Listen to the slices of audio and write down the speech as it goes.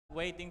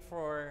Waiting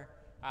for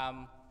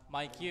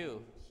my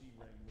cue.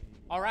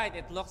 All right,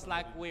 it looks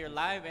like we're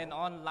live and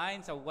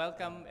online, so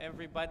welcome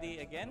everybody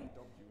again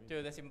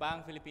to the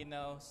Simbahang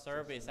Filipino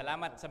service.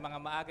 Salamat sa mga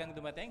maagang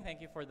dumating.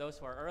 Thank you for those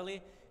who are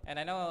early. And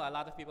I know a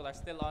lot of people are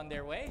still on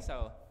their way,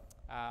 so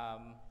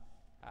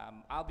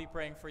I'll be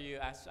praying for you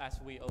as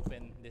we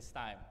open this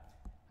time.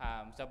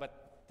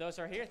 But those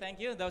who are here, thank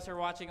you. Those who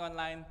are watching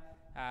online,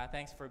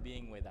 thanks for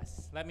being with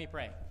us. Let me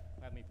pray.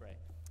 Let me pray.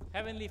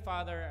 Heavenly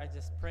Father, I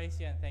just praise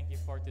you and thank you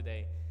for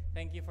today.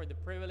 Thank you for the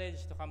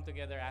privilege to come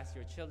together as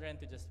your children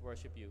to just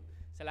worship you.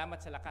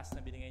 Salamat sa lakas na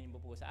binigay niyo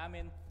po sa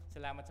amin.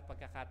 Salamat sa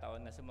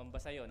pagkakataon na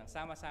sumamba sa iyo ng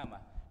sama-sama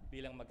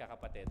bilang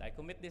magkakapatid. I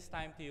commit this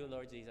time to you,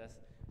 Lord Jesus.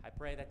 I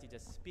pray that you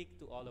just speak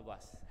to all of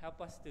us.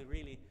 Help us to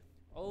really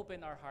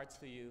open our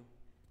hearts to you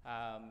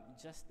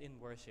just in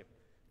worship.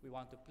 We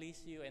want to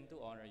please you and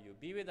to honor you.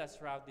 Be with us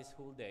throughout this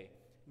whole day.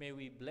 May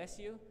we bless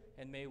you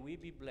and may we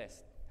be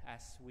blessed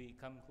as we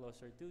come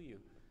closer to you.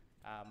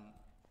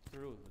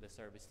 Through the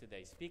service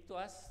today. Speak to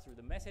us through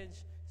the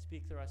message,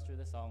 speak to us through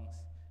the songs.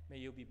 May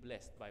you be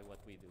blessed by what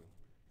we do.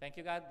 Thank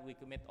you, God. We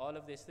commit all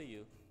of this to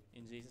you.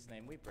 In Jesus'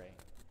 name we pray.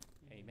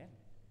 Amen.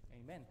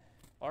 Amen.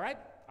 All right,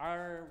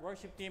 our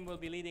worship team will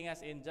be leading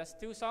us in just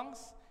 2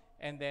 songs,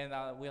 and then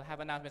we'll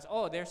have announcements.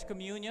 Oh, there's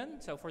communion.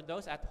 So for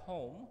those at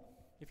home,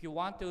 if you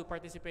want to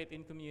participate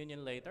in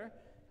communion later,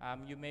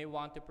 you may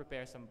want to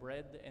prepare some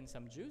bread and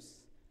some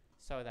juice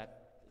so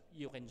that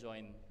you can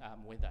join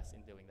with us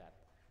in doing that.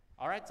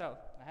 All right, so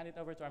I hand it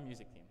over to our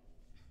music team.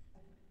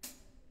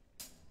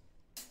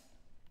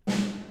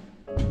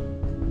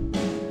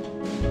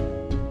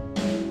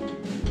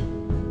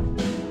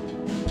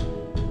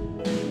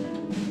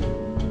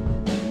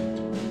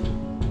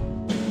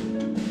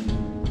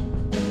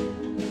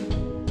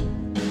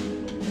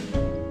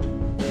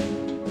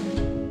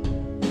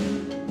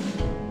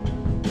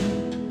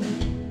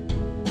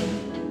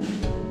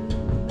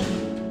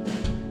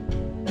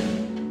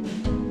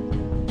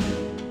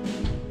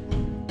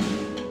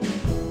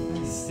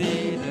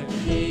 See the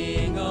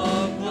King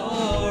of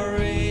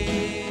Glory,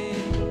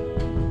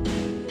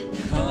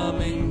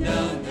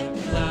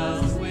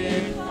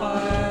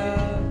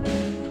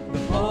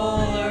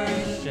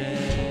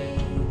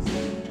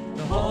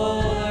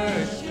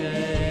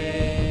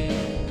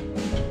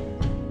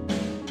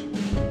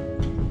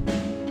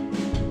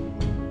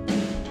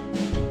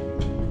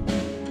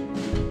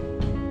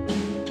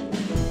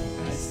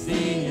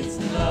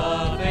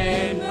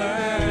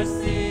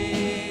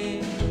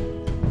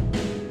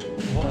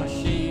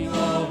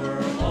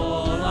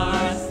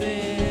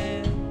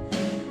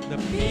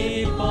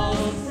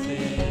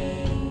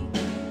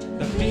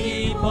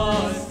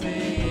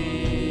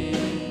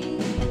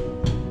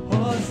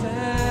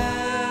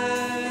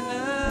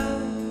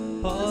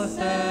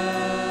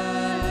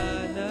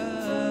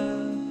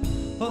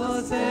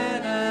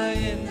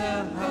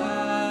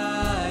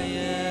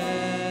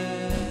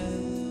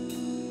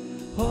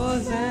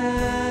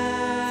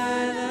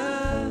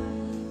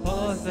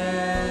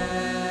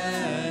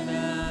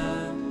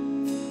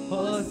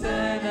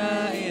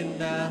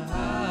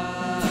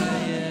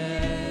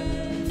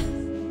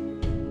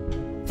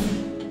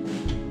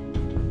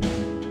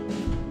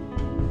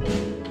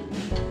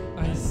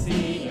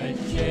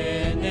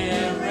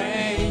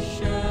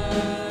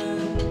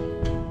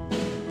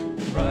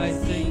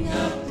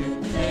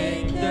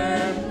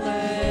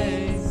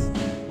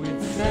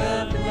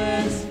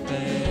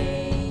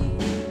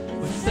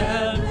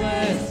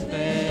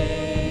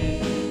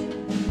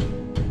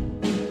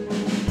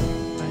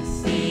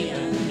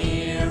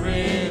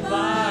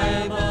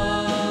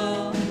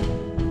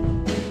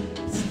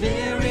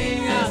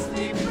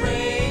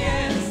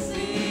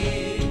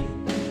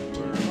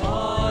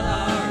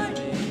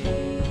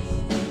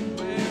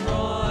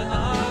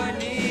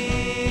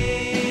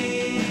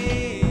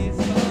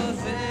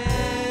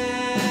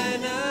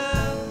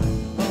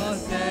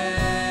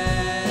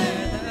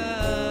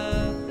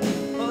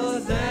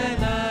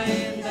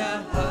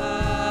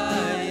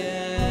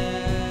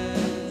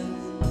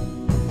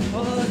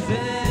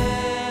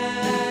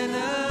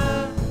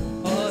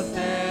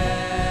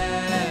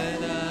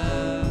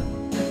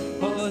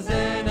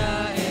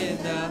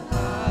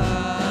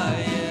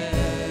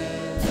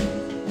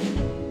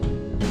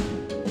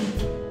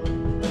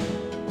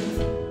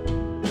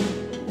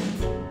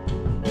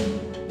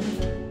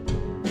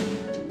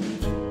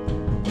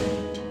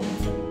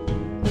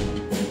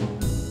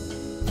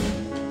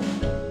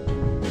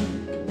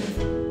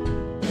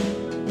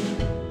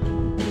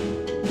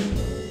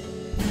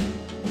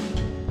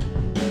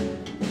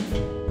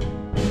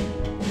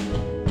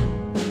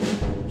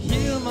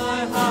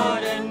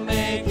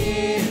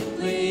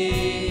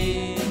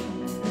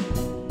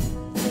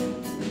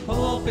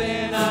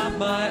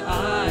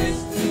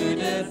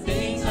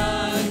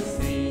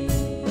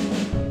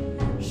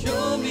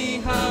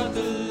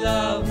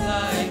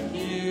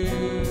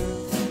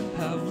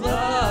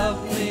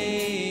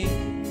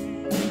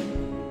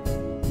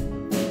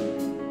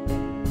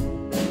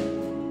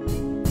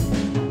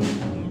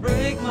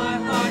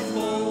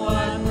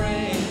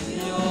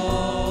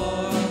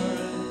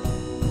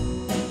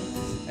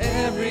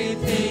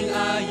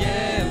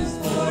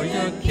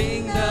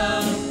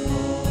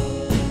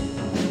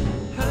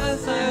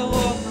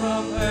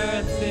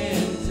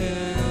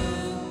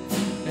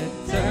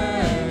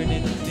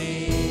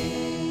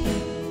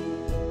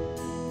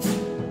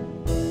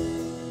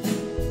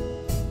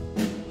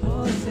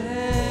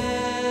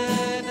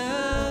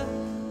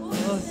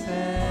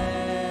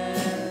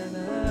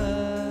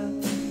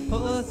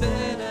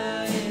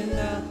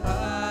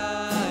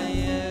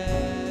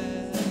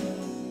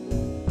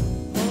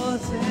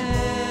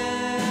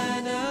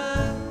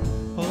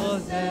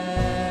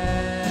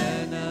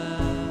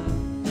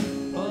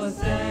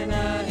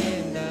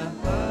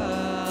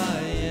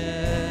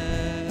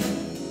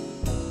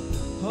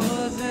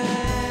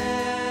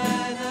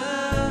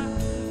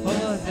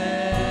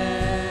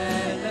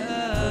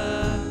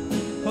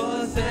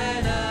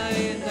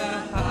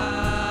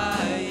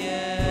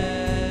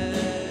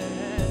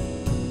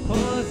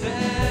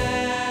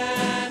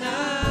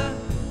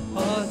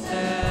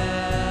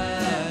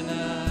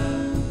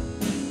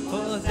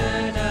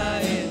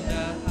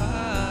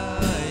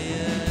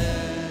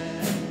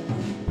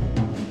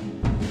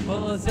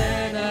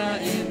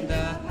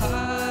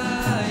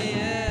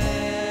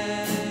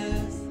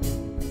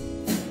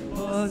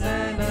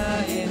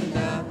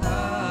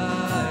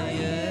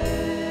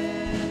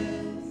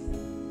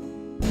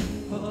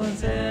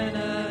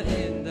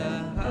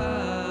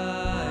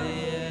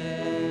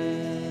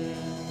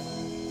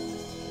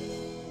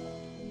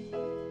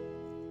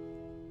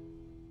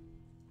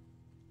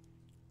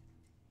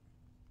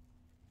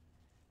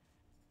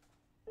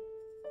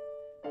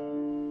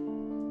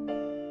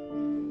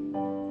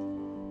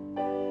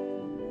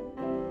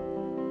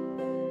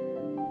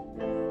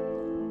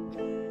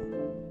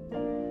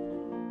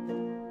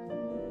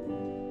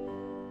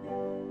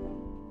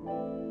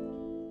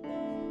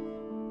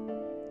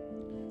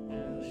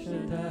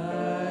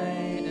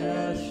 Shaddai,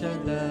 El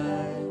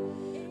Shaddai,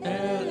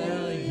 El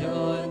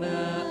Elyon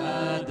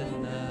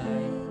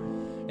Adonai.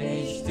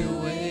 Age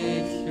to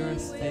age, you're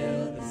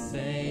still the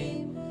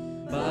same.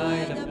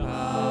 By the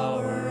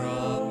power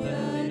of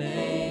the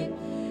name,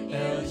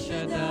 El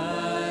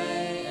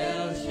Shaddai,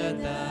 El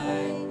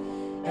Shaddai,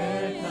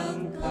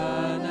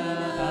 Erkamkana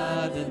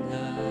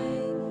Adonai.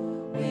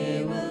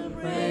 We will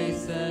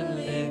praise and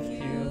lift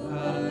you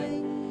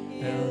high,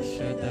 El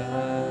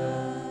Shaddai.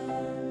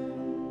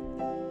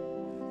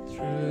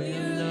 Through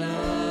your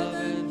love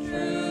and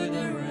through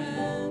the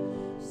Ram,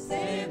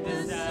 save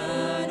the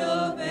son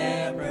of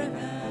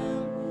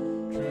Abraham.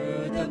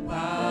 Through the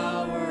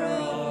power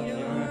of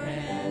your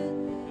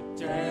hand,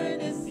 turn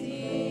the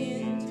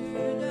sea into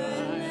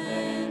dry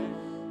land.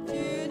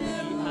 To the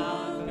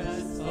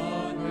outcasts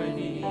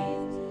underneath,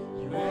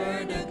 you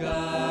are the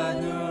God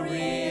who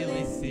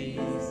really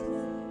sees.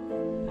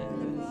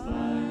 And the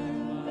fire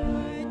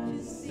might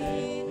to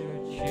set your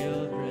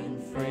children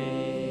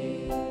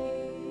free.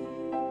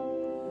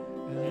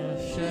 El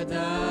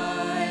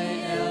Shaddai,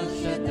 El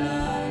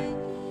Shaddai,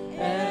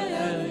 El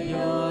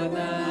Elyon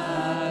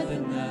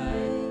Adonai.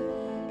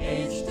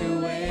 Age to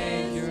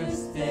age, you're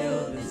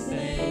still the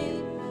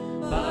same.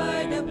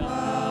 By the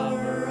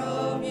power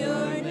of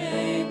your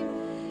name,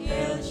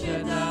 El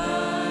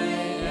Shaddai,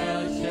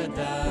 El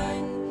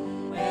Shaddai,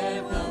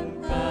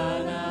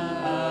 Erkamkana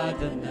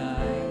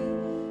Adonai.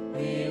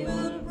 We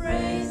will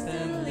praise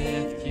and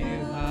lift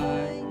you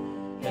high,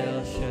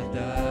 El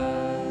Shaddai.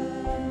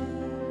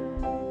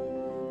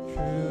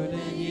 Through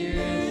the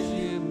years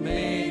you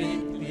made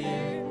it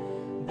clear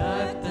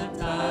that the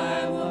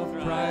time of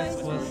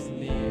Christ was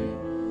near.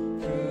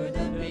 Through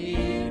the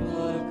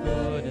people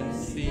couldn't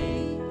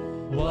see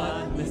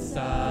what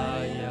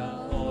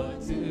Messiah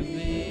ought to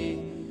be.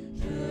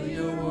 Through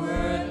your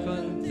word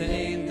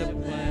contained the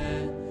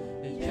plan,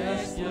 it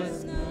just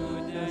was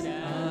good to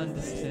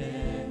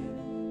understand.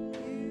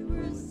 You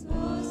were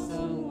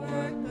some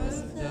work was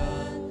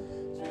done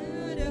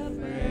through the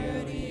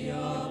frailty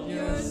of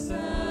your Son.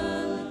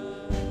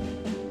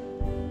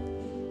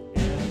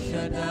 El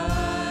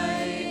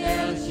Shaddai,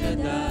 El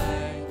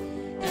Shaddai,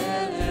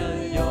 El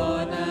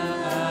Elyon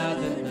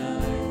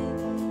Adonai.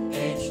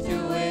 Age to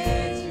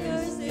age,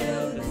 you're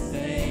still the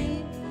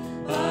same.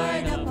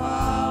 By the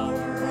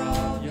power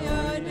of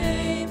your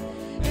name,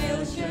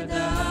 El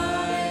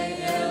Shaddai,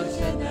 El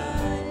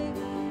Shaddai,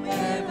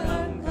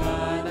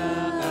 Erkamkana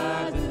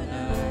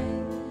Adonai.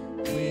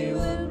 We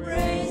will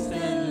praise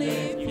and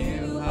lift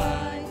you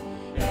high,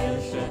 El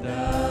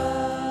Shaddai.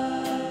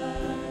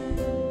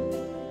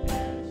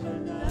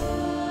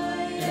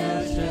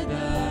 El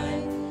Shaddai,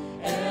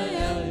 El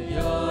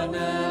Elyon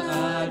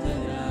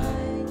Adonai.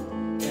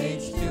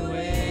 Age to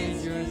age,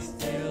 you're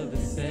still the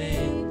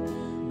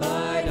same.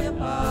 By the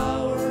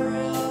power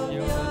of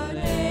your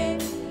name,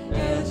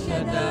 El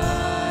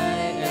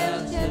Shaddai,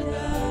 El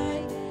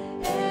Shaddai,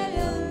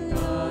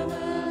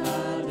 Erkamkana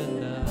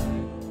Adonai.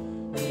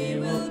 We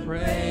will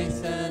praise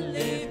and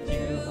lift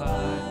you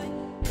high,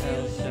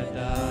 El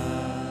Shaddai.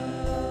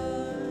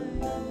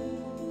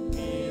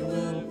 We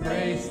will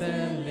praise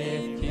and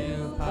lift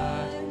you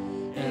high,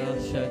 El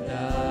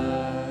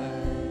Shaddai.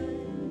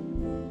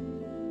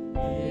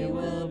 We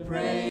will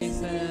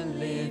praise and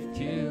lift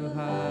you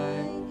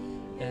high,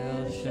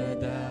 El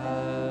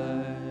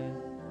Shaddai.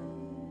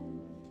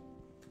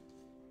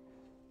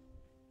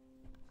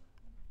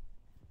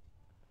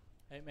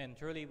 Amen.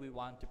 Truly, we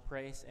want to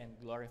praise and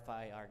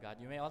glorify our God.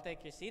 You may all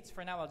take your seats.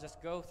 For now, I'll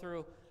just go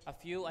through a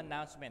few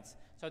announcements.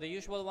 So the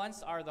usual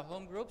ones are the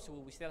home groups.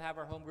 We still have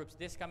our home groups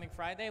this coming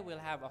Friday. We'll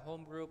have a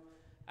home group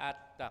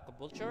at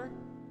Caboolture.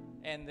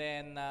 And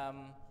then,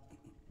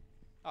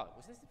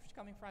 was this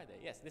coming Friday?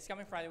 Yes, this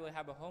coming Friday we'll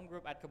have a home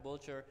group at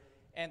Caboolture.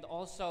 And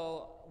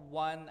also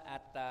one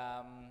at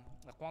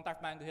the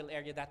Clontarf Mango Hill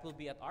area that will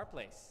be at our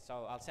place.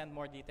 So I'll send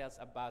more details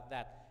about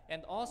that.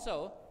 And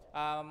also,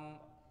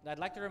 I'd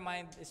like to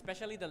remind,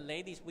 especially the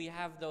ladies, we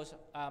have those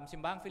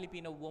Simbahang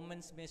Filipino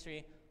Women's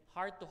Ministry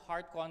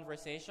heart-to-heart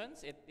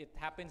conversations. It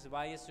happens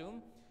via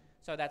Zoom.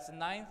 So that's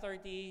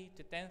 9:30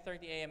 to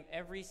 10:30 a.m.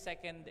 every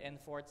second and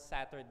fourth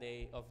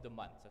Saturday of the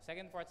month. So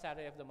second and fourth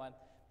Saturday of the month,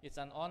 it's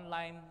an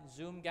online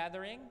Zoom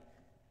gathering,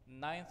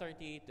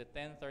 9:30 to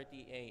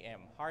 10:30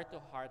 a.m.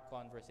 Heart-to-heart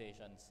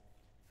conversations,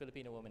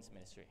 Filipino Women's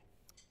Ministry.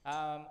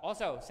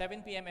 Also,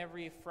 7 p.m.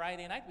 every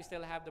Friday night, we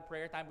still have the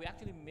prayer time. We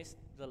actually missed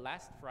the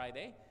last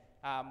Friday,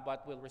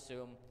 but we'll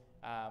resume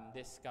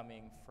this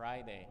coming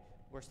Friday.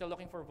 We're still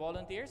looking for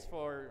volunteers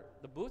for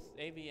the booth,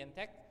 AV and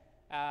Tech,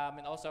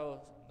 and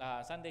also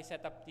Sunday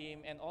setup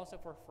team, and also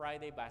for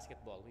Friday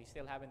basketball. We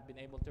still haven't been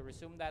able to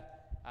resume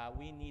that.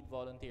 We need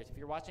volunteers. If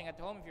you're watching at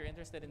home, if you're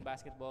interested in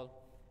basketball,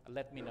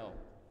 let me know.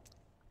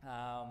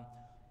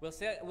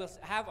 We'll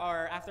have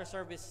our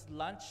after-service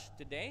lunch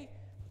today.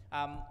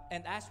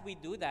 And as we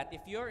do that,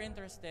 if you're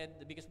interested,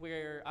 because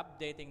we're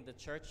updating the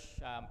church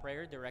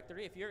prayer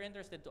directory, if you're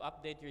interested to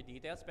update your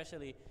details,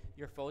 especially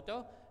your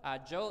photo,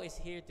 Joe is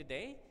here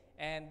today.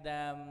 And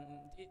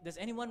does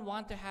anyone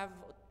want to have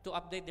to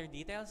update their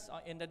details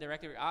in the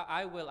directory.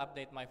 I will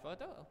update my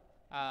photo.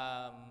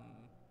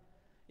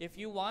 If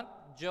you want,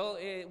 Joe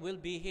will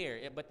be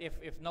here. But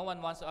if no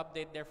one wants to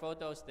update their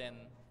photos, then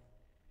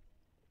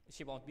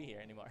she won't be here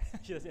anymore.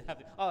 She doesn't have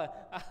to. Oh,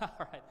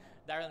 all right.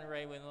 Darren and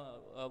Ray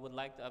would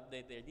like to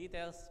update their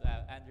details.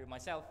 Andrew,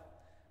 myself.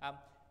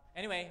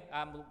 Anyway,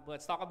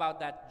 let's talk about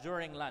that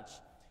during lunch.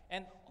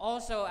 And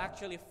also,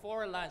 actually,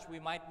 for lunch, we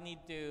might need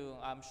to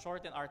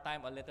shorten our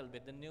time a little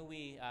bit. The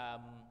Nui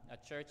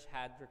church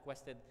had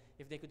requested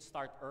if they could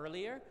start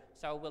earlier.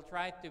 So we'll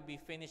try to be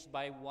finished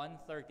by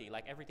 1:30,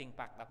 like everything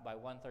packed up by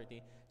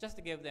 1:30, just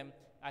to give them,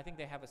 I think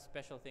they have a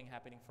special thing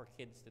happening for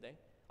kids today.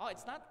 Oh,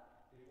 it's not?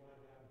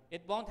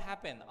 It won't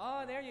happen.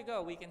 Oh, there you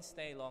go. We can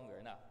stay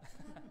longer now.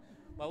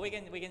 Well, we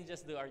can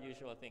just do our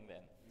usual thing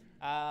then.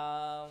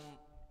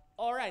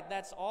 All right,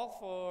 that's all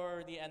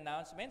for the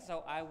announcement.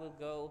 So I will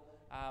go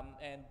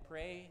and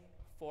pray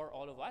for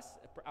all of us.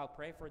 I'll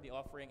pray for the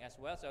offering as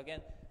well. So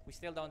again, we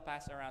still don't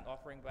pass around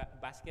offering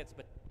baskets,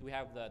 but we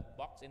have the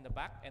box in the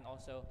back, and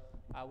also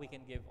we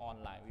can give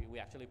online. We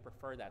actually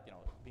prefer that,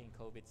 being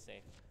COVID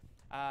safe.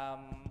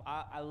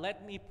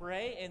 Let me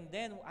pray, and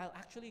then I'll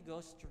actually go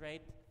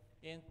straight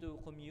into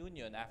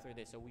communion after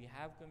this. So we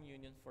have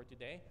communion for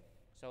today.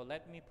 So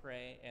let me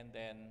pray, and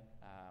then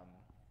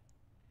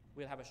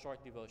we'll have a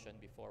short devotion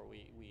before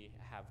we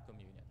have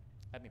communion.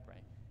 Let me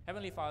pray.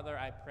 Heavenly Father,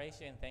 I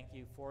praise you and thank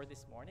you for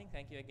this morning.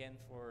 Thank you again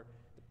for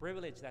the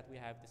privilege that we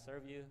have to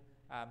serve you.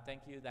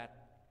 Thank you that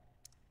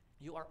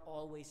you are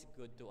always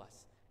good to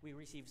us. We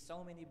receive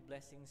so many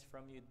blessings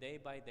from you day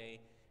by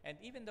day. And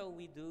even though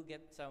we do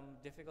get some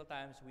difficult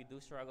times, we do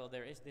struggle,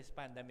 there is this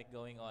pandemic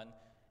going on,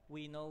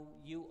 we know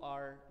you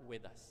are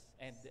with us.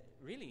 And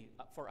really,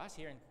 for us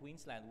here in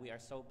Queensland, we are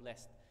so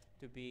blessed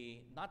to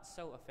be not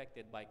so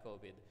affected by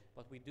COVID.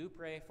 But we do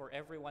pray for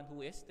everyone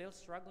who is still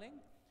struggling,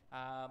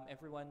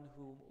 everyone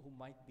who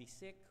might be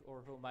sick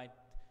or who might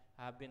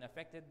have been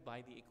affected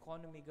by the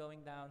economy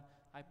going down.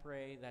 I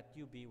pray that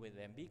you be with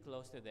them, be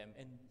close to them,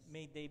 and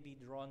may they be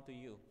drawn to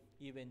you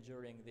even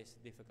during this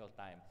difficult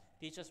time.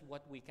 Teach us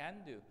what we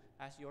can do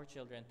as your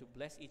children to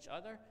bless each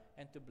other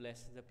and to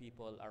bless the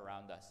people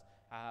around us.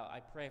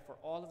 I pray for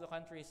all of the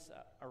countries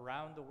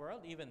around the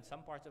world, even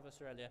some parts of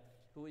Australia,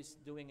 who is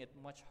doing it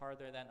much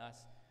harder than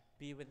us.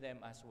 Be with them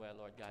as well,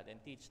 Lord God,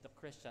 and teach the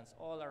Christians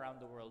all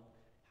around the world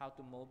how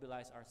to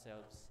mobilize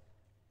ourselves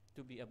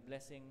to be a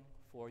blessing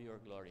for your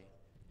glory.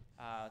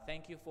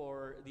 Thank you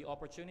for the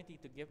opportunity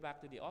to give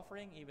back to the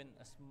offering, even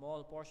a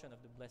small portion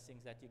of the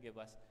blessings that you give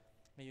us.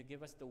 May you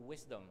give us the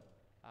wisdom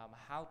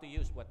how to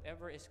use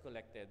whatever is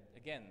collected,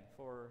 again,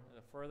 for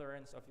the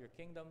furtherance of your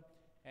kingdom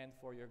and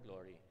for your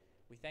glory.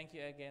 We thank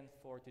you again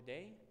for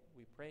today.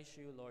 We praise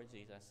you, Lord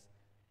Jesus.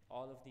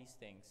 All of these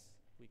things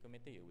we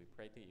commit to you. We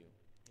pray to you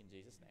in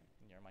Jesus' name,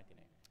 in your mighty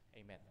name.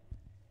 Amen.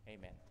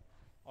 Amen.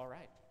 All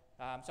right.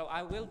 So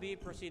I will be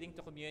proceeding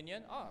to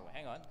communion. Oh,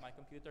 hang on. My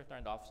computer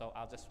turned off, so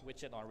I'll just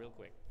switch it on real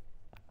quick.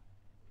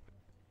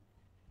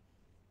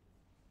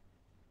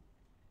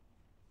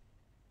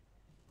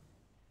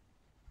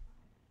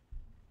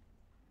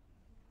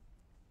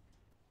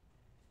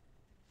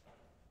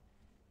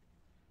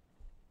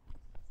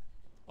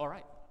 All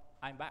right.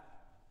 I'm back.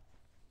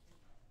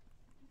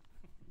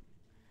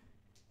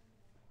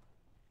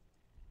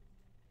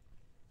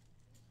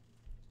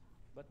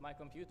 But my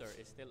computer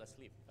is still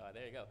asleep.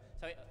 There you go.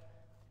 So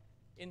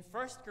in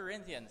 1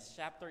 Corinthians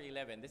chapter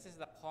 11, this is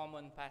the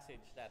common passage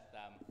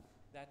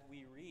that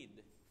we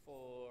read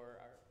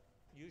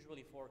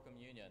usually for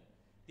communion.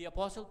 The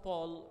Apostle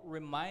Paul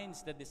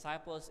reminds the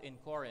disciples in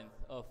Corinth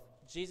of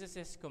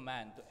Jesus'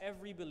 command to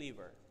every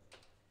believer.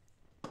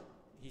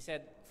 He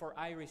said, "For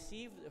I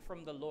received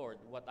from the Lord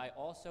what I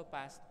also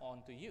passed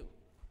on to you.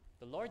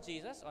 The Lord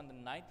Jesus, on the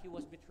night he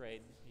was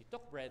betrayed, he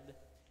took bread,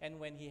 and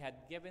when he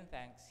had given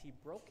thanks, he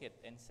broke it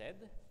and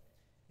said,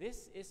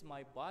 'This is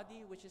my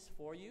body which is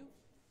for you.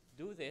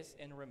 Do this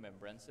in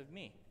remembrance of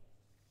me.'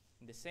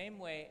 In the same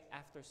way,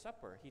 after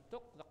supper, he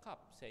took the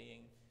cup,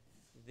 saying,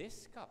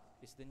 'This cup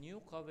is the new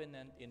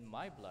covenant in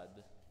my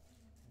blood.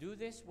 Do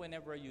this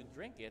whenever you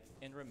drink it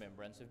in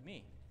remembrance of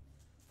me.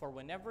 For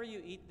whenever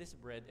you eat this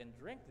bread and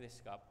drink this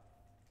cup,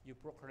 you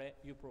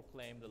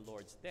proclaim the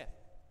Lord's death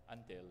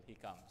until he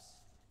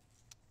comes.'"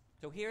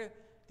 So here,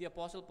 the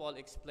Apostle Paul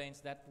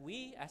explains that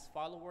we, as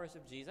followers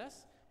of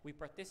Jesus, we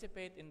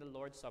participate in the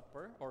Lord's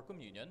Supper or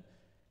communion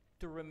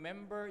to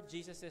remember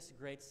Jesus'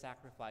 great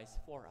sacrifice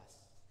for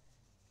us.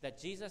 That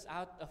Jesus,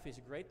 out of his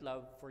great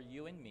love for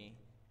you and me,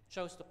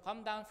 chose to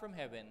come down from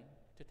heaven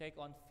to take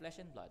on flesh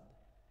and blood.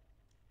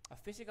 A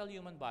physical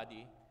human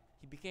body,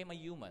 he became a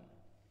human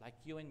like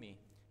you and me,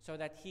 so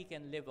that he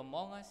can live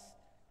among us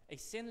a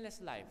sinless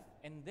life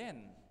and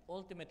then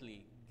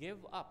ultimately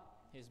give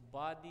up his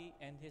body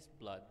and his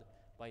blood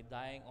by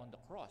dying on the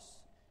cross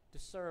to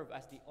serve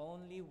as the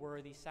only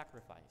worthy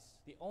sacrifice,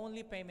 the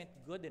only payment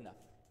good enough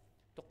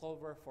to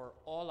cover for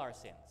all our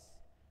sins,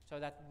 so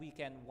that we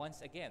can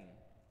once again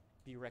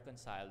be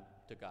reconciled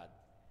to God.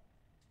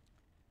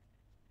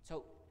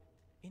 So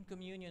in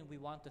communion, we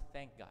want to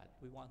thank God.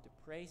 We want to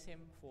praise Him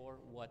for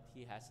what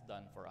He has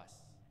done for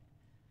us.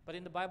 But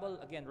in the Bible,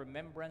 again,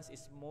 remembrance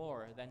is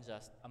more than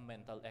just a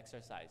mental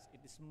exercise.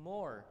 It is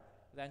more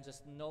than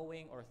just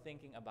knowing or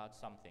thinking about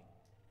something.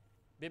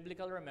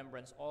 Biblical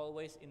remembrance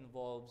always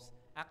involves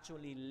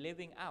actually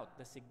living out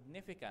the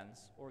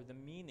significance or the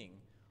meaning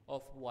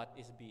of what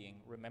is being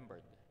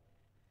remembered.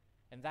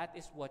 And that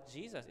is what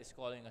Jesus is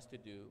calling us to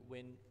do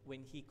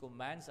when He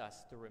commands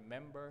us to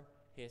remember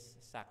His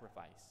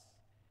sacrifice.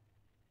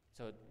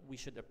 So we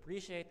should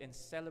appreciate and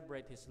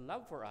celebrate His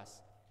love for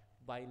us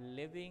by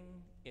living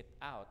it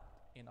out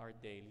in our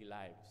daily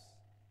lives.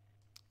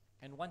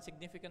 And one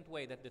significant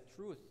way that the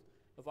truth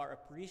of our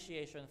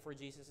appreciation for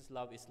Jesus'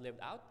 love is lived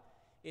out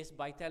is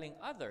by telling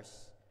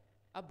others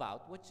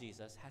about what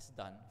Jesus has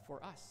done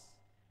for us,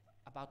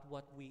 about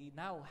what we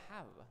now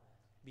have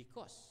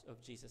because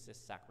of Jesus'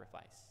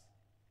 sacrifice.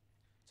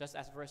 Just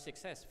as verse 6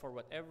 says, "For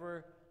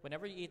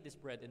whenever you eat this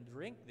bread and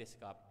drink this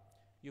cup,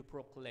 you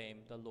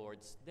proclaim the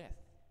Lord's death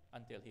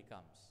until He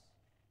comes."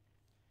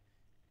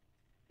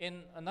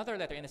 In another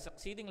letter, in a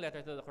succeeding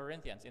letter to the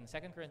Corinthians, in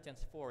 2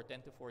 Corinthians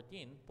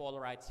 4:10-14, Paul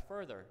writes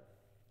further,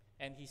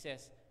 and he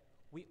says,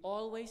 "We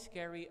always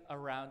carry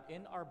around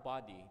in our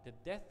body the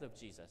death of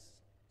Jesus,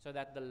 so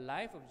that the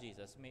life of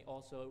Jesus may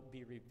also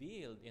be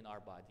revealed in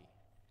our body.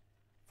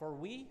 For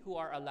we who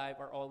are alive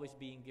are always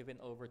being given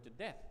over to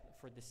death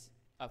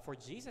for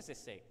Jesus'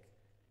 sake."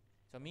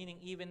 So meaning,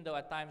 even though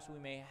at times we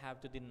may have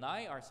to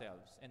deny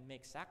ourselves and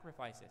make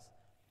sacrifices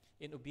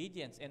in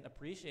obedience and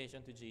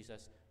appreciation to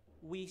Jesus,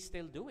 we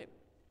still do it.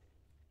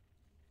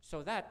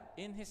 So that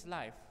His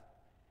life,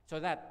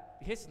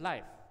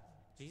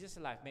 Jesus'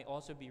 life, may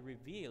also be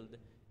revealed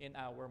in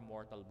our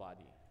mortal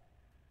body.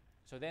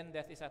 So then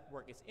death is at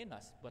work, it's in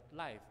us, but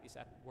life is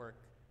at work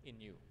in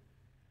you.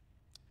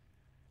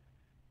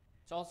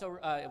 So also,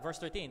 verse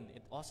 13,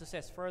 it also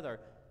says further,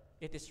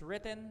 "It is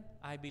written,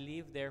 I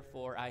believe,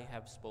 therefore I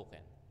have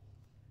spoken."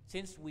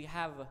 Since we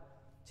have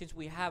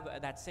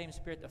that same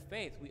spirit of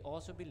faith, we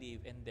also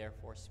believe and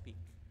therefore speak.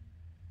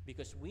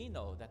 Because we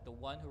know that the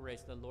one who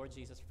raised the Lord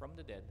Jesus from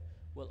the dead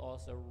will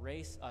also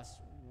raise us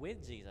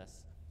with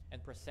Jesus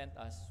and present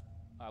us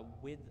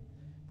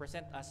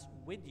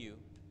with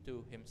you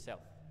to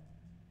Himself.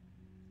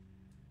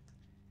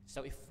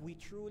 So if we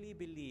truly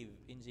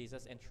believe in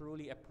Jesus and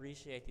truly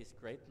appreciate His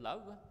great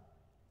love,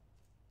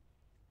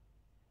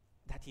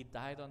 that He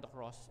died on the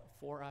cross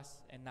for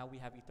us and now we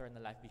have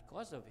eternal life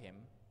because of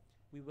Him,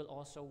 we will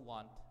also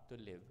want to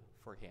live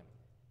for Him.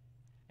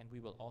 And we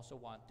will also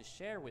want to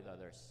share with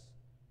others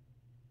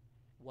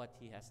what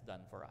He has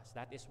done for us.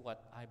 That is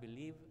what "I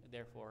believe,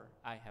 therefore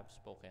I have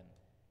spoken"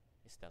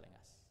 is telling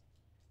us.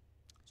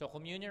 So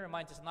communion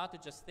reminds us not to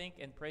just think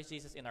and praise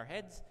Jesus in our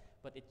heads,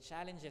 but it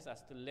challenges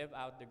us to live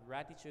out the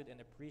gratitude and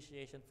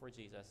appreciation for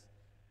Jesus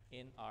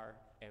in our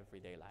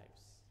everyday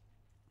lives.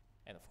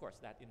 And of course,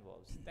 that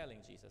involves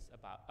telling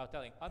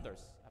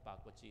others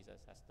about what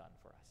Jesus has done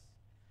for us.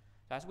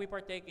 So as we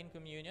partake in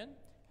communion,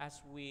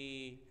 as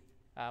we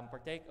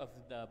partake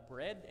of the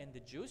bread and the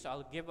juice,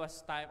 I'll give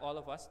us time, all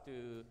of us,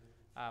 to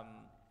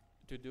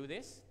do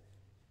this.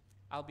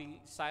 I'll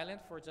be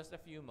silent for just a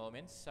few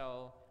moments.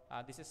 So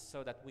this is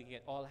so that we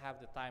can all have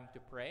the time to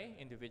pray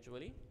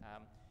individually.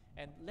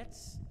 And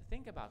let's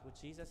think about what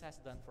Jesus has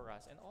done for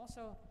us. And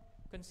also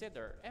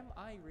consider, am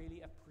I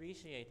really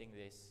appreciating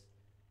this?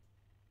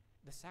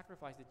 The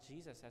sacrifice that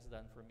Jesus has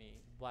done for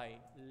me by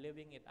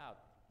living it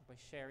out, by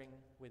sharing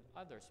with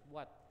others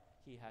what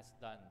He has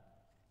done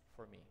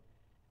for me.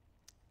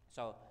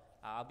 So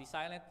I'll be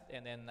silent,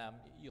 and then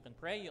you can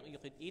pray. You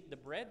can eat the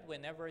bread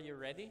whenever you're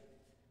ready.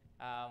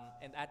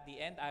 And at the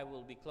end, I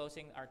will be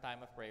closing our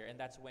time of prayer, and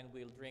that's when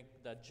we'll drink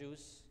the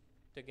juice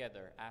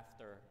together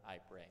after I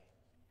pray.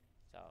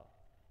 So, all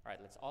right,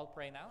 let's all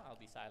pray now. I'll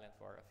be silent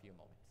for a few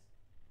moments.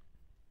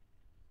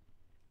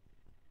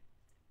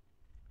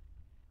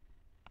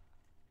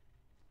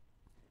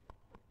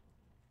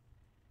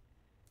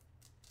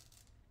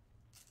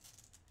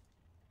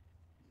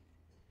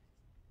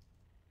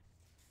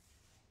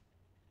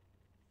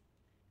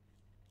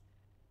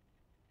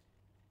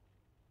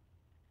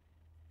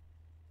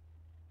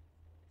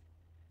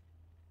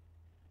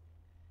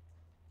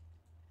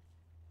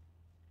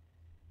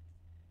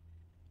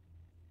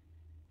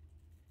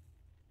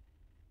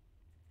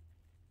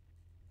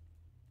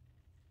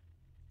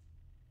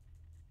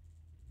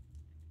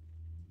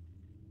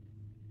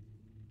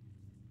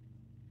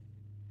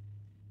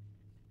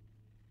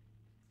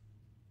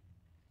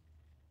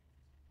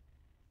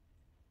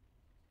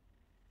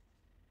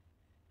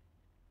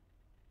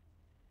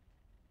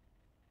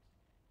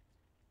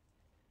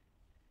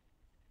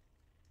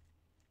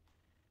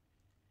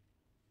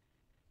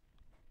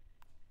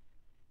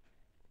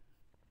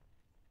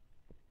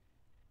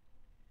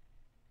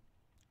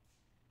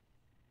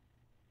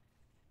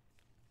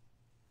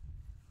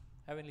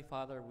 Heavenly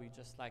Father, we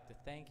just like to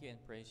thank you and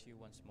praise you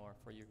once more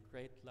for your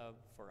great love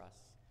for us.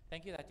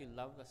 Thank you that you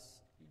love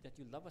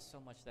us so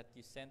much that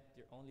you sent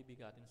your only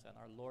begotten Son,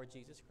 our Lord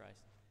Jesus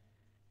Christ,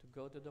 to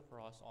go to the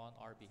cross on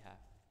our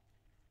behalf.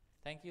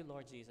 Thank you,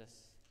 Lord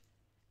Jesus,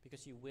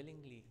 because you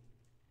willingly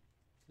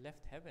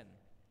left heaven.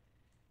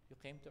 You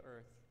came to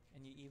earth,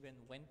 and you even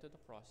went to the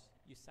cross.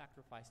 You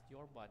sacrificed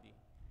your body,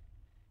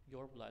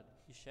 your blood.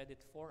 You shed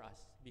it for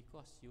us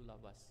because you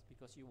love us,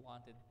 because you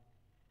wanted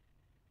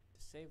to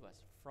save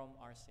us from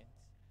our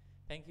sins.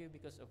 Thank you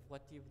because of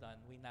what you've done.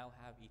 We now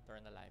have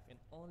eternal life, and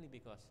only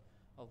because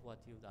of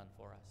what you've done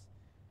for us.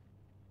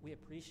 We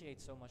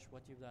appreciate so much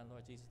what you've done,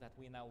 Lord Jesus, that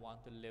we now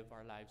want to live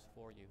our lives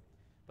for you.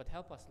 But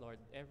help us, Lord,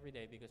 every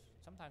day, because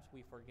sometimes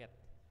we forget.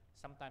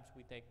 Sometimes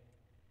we take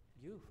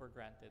you for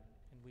granted,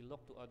 and we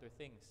look to other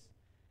things.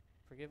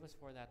 Forgive us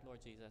for that,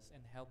 Lord Jesus,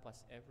 and help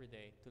us every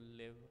day to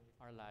live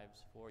our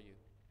lives for you.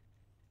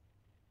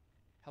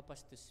 Help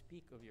us to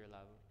speak of your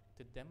love,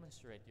 to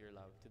demonstrate your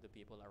love to the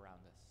people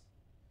around us.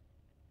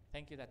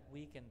 Thank you that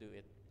we can do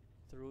it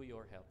through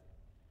your help,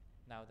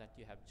 now that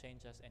you have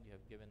changed us and you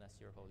have given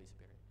us your Holy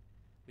Spirit.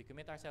 We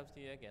commit ourselves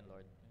to you again,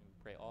 Lord, and we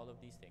pray all of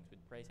these things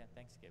with praise and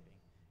thanksgiving.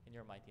 In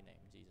your mighty name,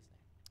 in Jesus'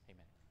 name,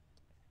 amen.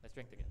 Let's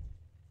drink together.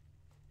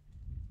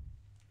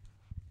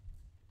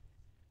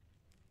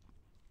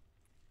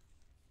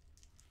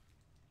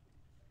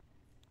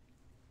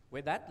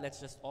 With that, let's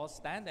just all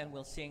stand and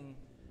we'll sing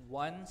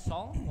one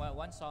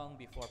song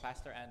before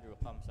Pastor Andrew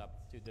comes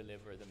up to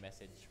deliver the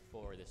message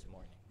for this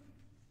morning.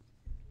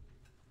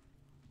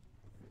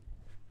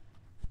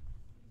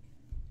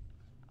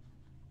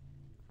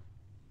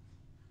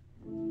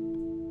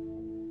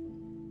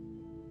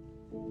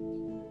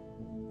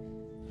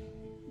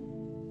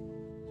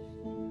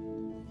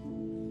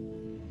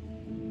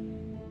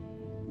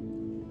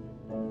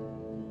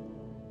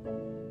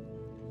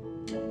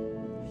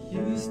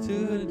 You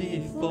stood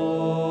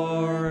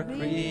before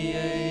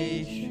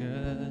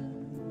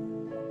creation,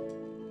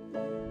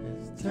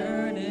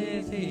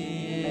 eternity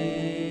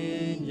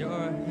in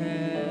your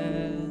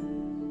hand.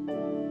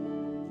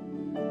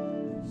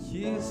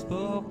 You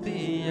spoke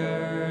the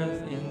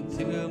earth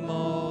into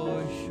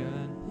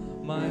motion,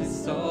 my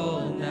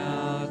soul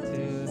now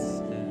to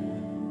stand.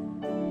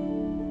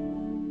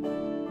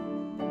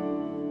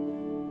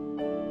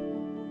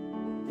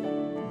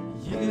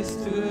 You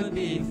stood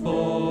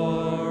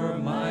before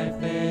my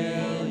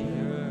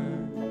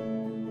failure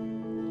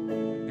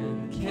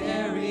and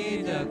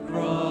carried the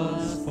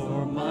cross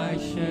for my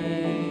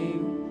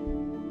shame.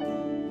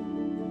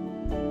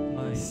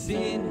 My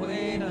sin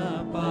weighed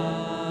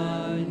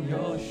upon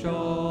your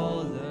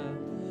shoulder,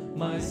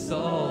 my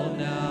soul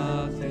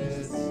now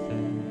to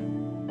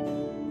stand.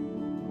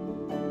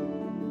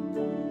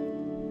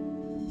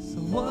 So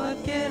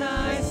what can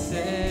I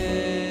say?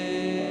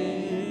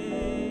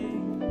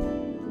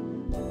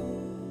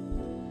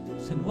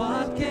 And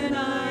what can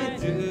I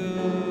do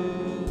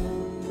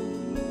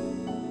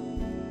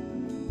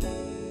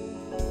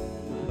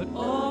but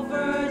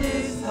offer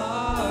this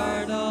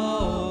heart,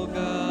 oh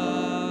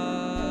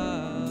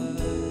God,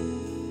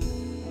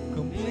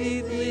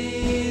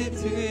 completely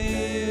to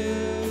you?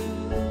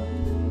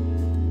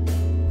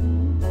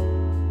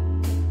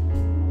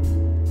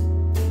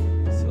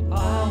 So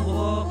I'll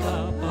walk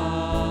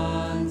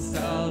upon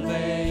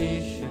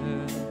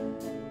salvation,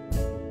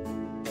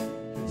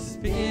 your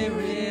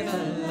Spirit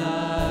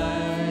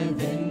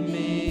alive in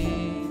me,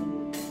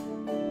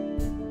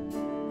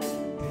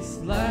 this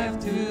life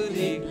to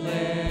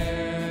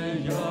declare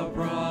your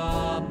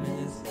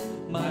promise,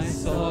 my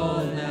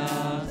soul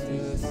now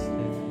to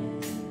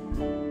stand.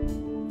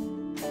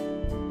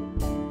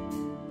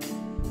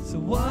 So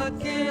what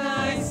can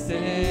I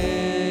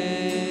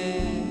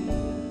say?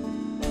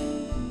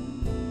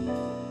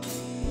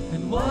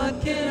 And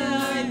what can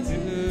I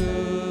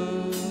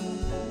do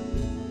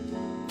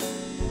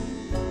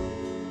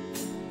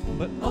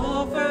but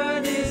offer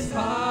this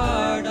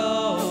heart,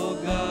 oh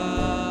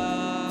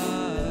God,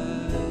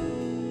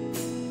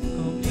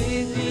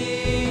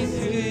 completely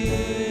to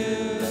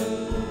you?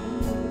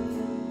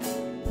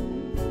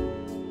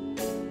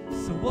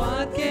 So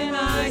what can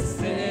I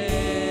say?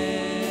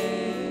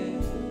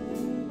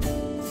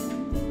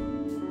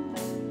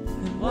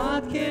 And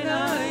what can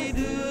I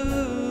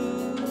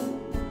do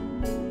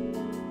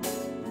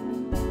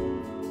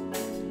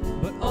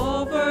but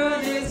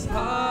offer this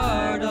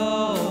heart,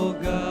 oh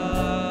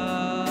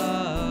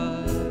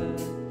God,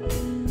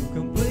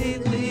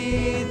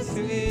 completely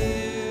to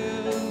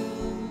you?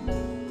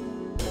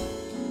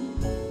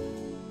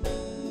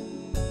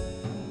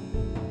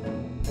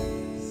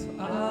 So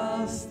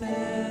I'll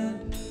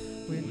stand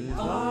with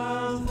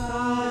arms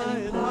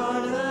wide,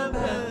 heart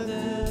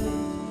abandoned,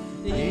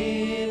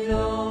 in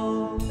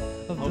awe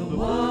of the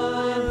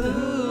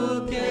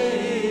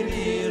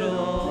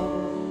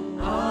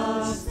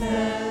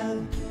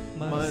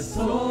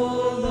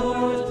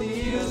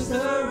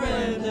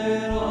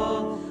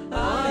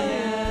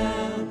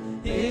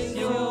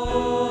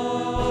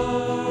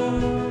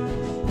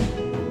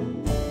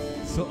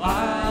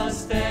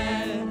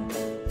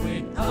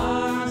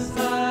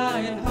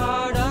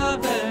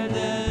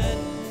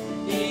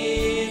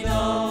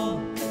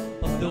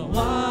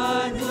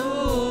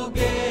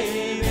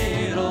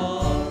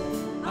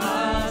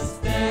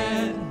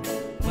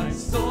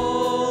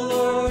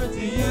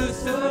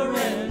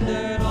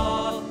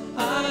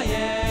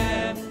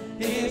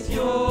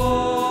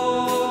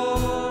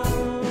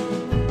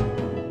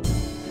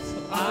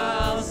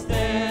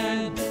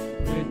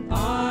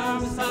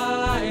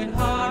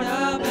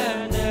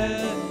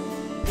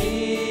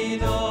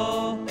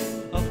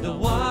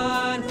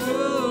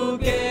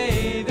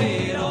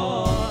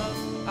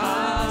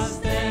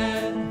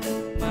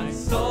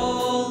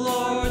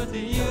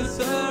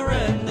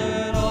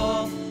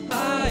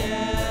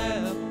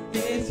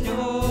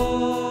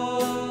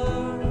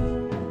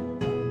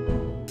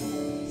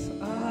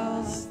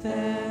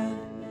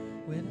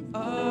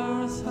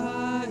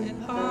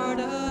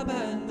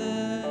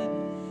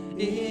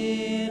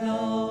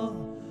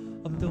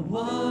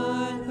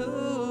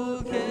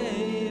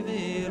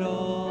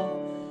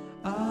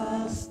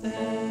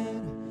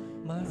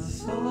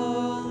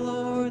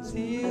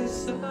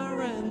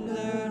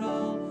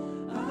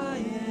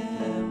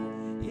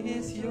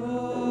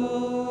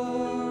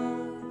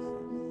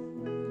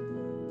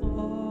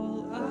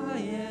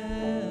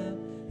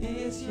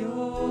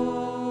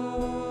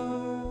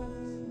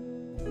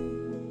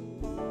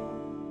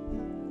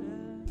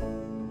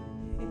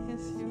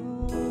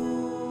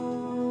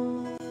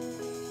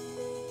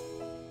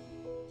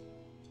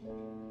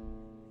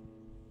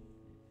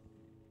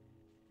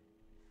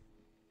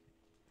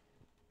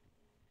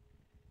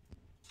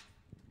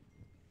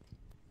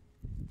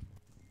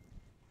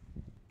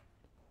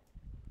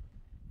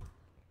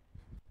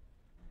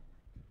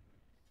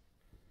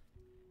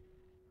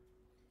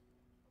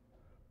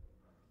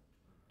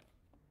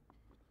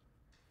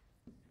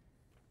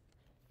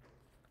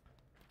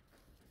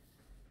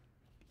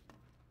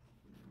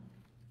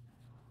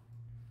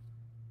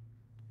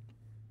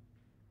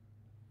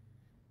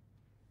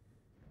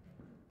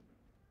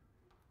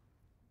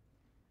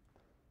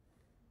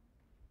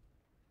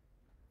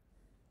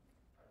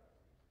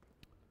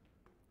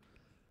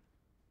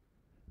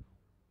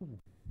Ooh.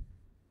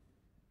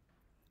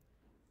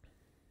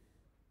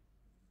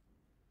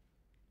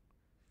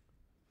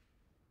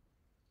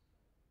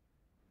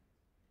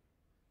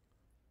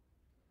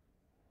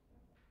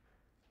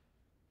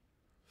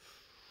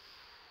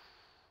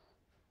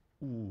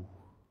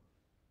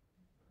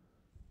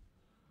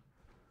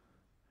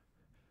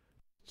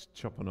 It's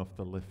chopping off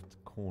the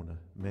left corner.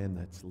 Man,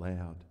 that's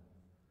loud.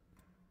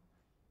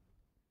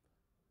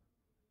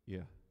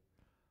 Yeah.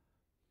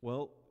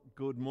 Well,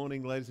 good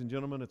morning, ladies and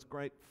gentlemen. It's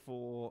great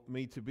for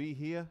me to be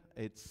here.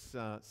 It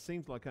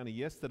seems like only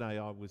yesterday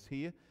I was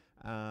here.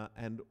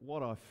 And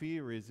what I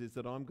fear is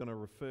that I'm going to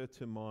refer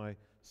to my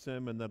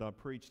sermon that I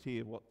preached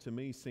here, what to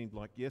me seemed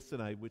like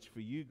yesterday, which for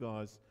you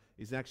guys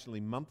is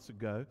actually months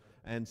ago.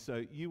 And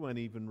so you won't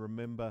even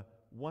remember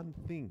one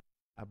thing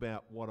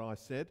about what I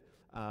said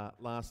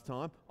last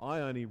time. I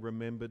only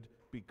remembered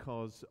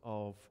because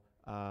of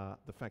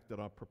the fact that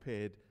I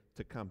prepared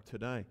to come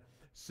today.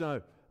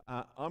 So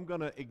I'm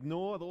going to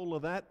ignore all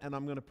of that, and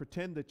I'm going to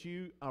pretend that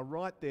you are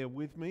right there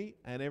with me,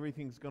 and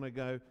everything's going to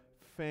go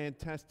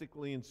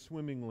fantastically and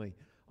swimmingly.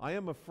 I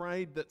am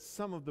afraid that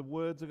some of the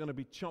words are going to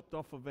be chopped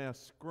off of our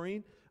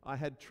screen. I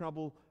had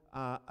trouble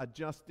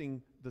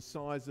adjusting the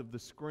size of the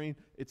screen.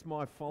 It's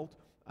my fault.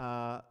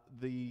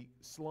 The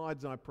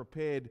slides I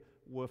prepared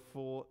were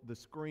for the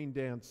screen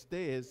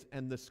downstairs,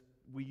 and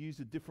we use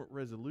a different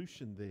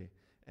resolution there.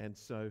 And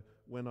so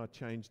when I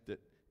changed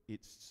it,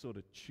 it's sort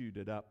of chewed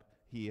it up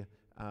here.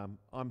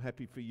 I'm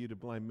happy for you to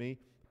blame me,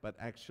 but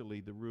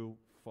actually the real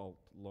fault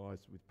lies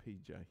with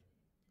PJ.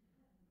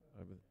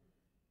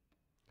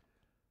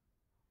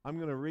 I'm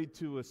going to read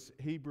to us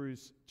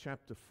Hebrews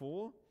chapter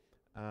 4,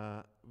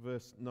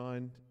 verse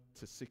 9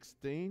 to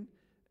 16,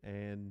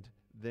 and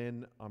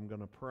then I'm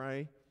going to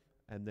pray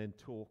and then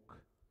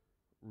talk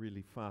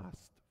really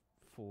fast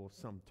for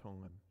some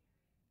time.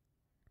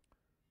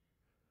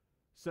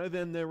 So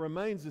then there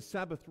remains a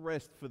Sabbath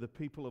rest for the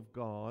people of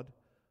God,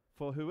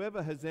 for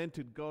whoever has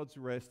entered God's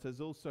rest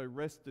has also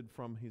rested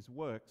from his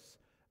works,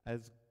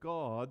 as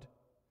God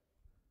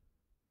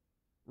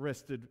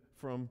rested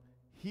from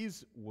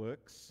his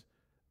works,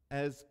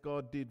 as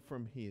God did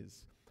from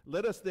his.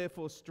 Let us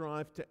therefore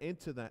strive to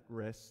enter that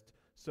rest,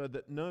 so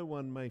that no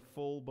one may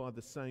fall by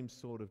the same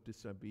sort of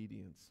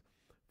disobedience.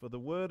 For the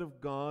word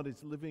of God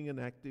is living and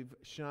active,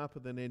 sharper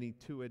than any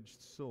two-edged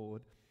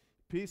sword,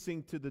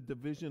 piercing to the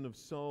division of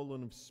soul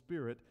and of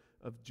spirit,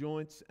 of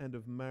joints and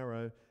of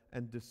marrow,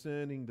 and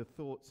discerning the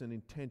thoughts and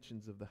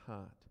intentions of the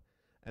heart.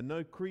 And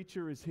no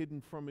creature is hidden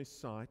from his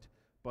sight,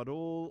 but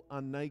all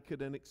are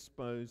naked and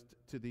exposed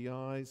to the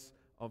eyes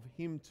of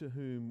him to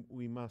whom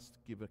we must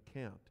give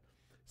account.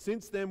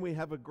 Since then we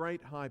have a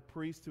great high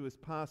priest who has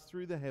passed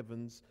through the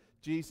heavens,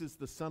 Jesus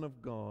the Son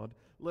of God.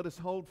 Let us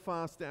hold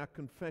fast our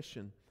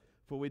confession,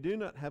 for we do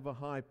not have a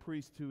high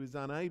priest who is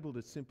unable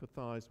to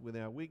sympathize with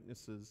our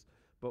weaknesses,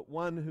 but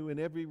one who in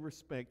every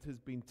respect has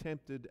been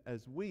tempted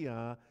as we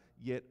are,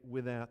 yet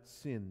without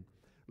sin.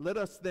 Let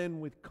us then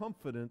with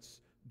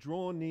confidence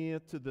draw near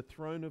to the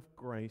throne of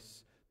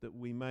grace, that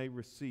we may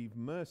receive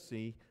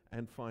mercy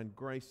and find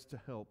grace to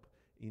help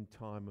in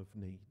time of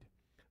need.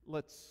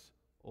 Let's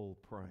all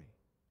pray.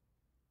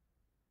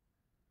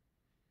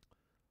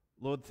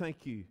 Lord,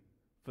 thank you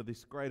for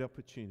this great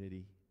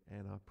opportunity,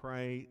 and I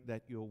pray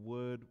that your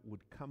word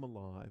would come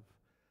alive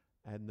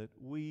and that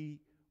we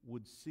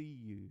would see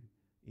you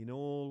in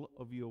all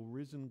of your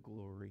risen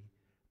glory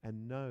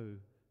and know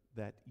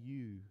that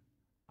you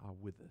are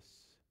with us.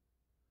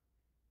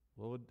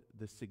 Lord,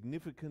 the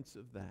significance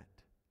of that,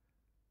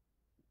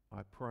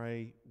 I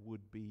pray,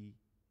 would be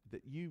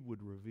that you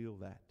would reveal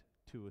that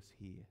to us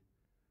here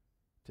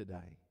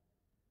today.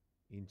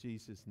 In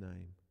Jesus'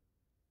 name,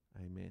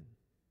 amen.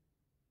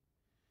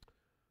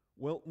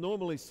 Well,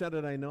 normally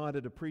Saturday night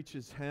at a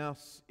preacher's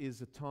house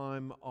is a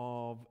time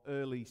of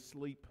early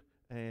sleep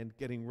and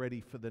getting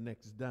ready for the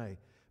next day.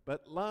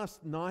 But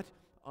last night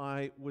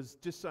I was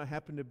just so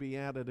happened to be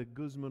out at a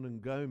Guzman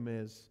and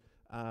Gomez.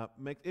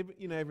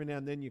 Every now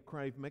and then you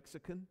crave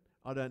Mexican.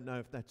 I don't know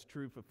if that's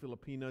true for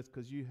Filipinos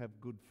because you have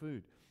good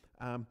food.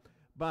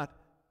 But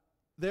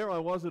there I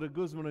was at a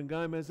Guzman and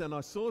Gomez, and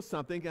I saw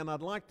something, and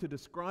I'd like to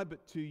describe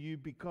it to you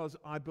because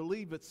I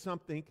believe it's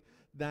something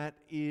that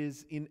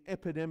is in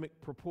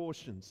epidemic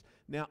proportions.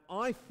 Now,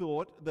 I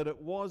thought that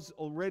it was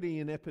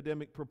already in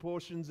epidemic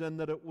proportions and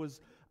that it was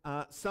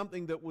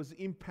something that was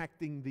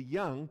impacting the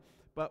young,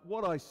 but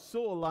what I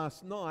saw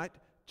last night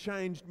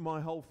changed my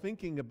whole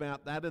thinking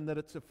about that, and that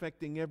it's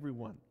affecting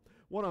everyone.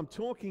 What I'm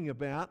talking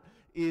about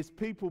is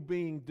people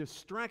being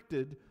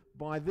distracted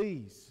by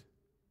these.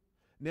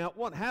 Now,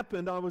 what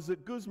happened, I was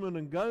at Guzman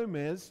and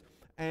Gomez,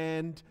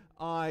 and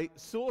I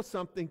saw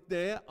something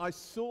there. I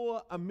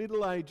saw a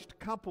middle-aged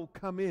couple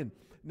come in.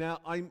 Now,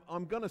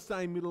 I'm going to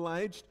say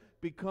middle-aged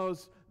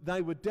because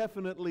they were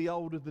definitely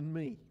older than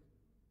me.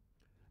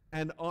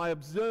 And I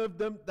observed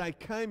them, they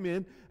came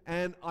in,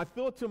 and I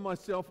thought to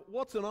myself,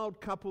 what's an old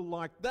couple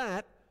like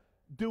that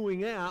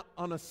doing out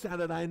on a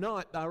Saturday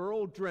night? They were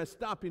all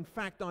dressed up. In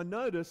fact, I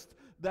noticed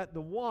that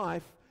the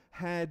wife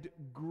had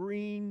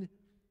green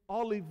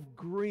olive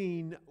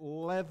green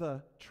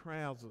leather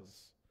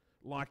trousers.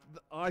 Like,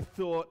 I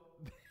thought,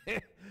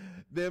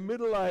 they're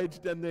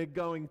middle-aged and they're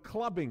going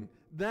clubbing.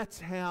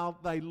 That's how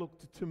they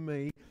looked to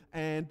me.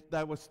 And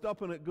they were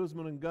stopping at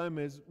Guzman and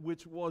Gomez,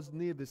 which was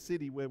near the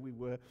city where we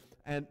were,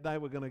 and they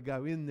were going to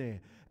go in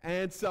there.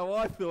 And so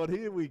I thought,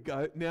 here we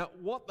go. Now,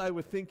 what they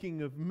were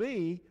thinking of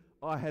me,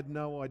 I had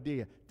no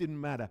idea. Didn't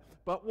matter.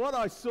 But what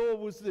I saw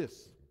was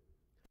this.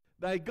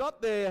 They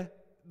got their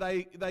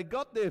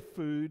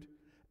food,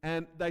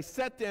 and they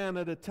sat down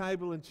at a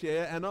table and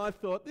chair, and I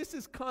thought, this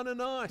is kind of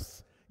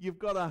nice. You've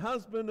got a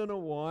husband and a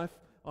wife,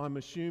 I'm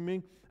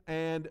assuming,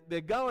 and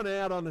they're going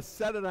out on a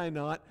Saturday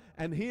night,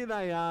 and here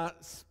they are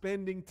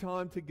spending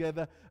time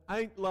together.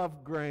 Ain't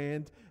love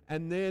grand?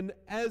 And then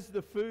as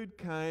the food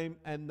came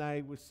and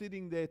they were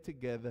sitting there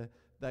together,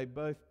 they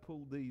both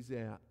pulled these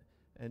out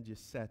and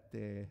just sat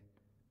there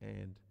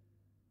and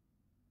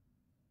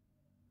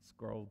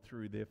scrolled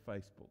through their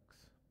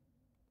Facebooks.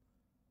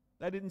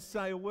 They didn't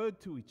say a word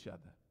to each other.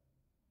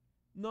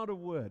 Not a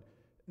word.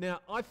 Now,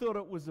 I thought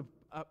it was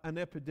an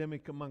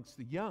epidemic amongst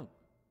the young.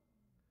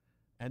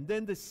 And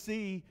then to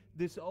see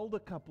this older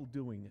couple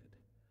doing it,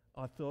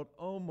 I thought,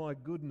 oh my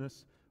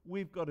goodness,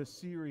 we've got a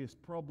serious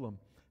problem.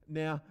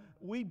 Now,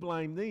 we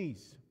blame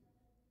these.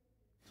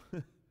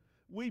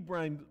 We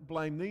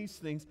blame these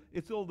things.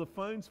 It's all the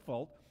phone's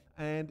fault,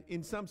 and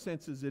in some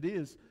senses it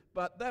is.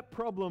 But that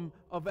problem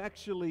of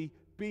actually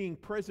being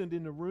present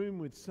in a room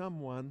with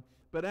someone,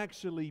 but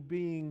actually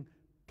being,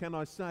 can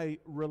I say,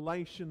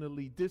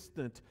 relationally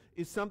distant,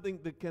 is something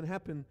that can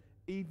happen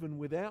even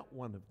without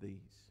one of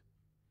these.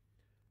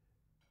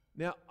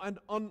 Now,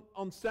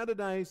 on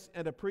Saturdays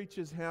at a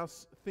preacher's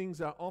house,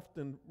 things are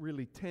often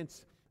really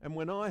tense. And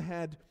when I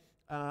had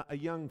a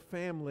young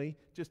family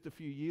just a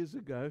few years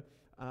ago,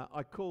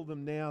 I call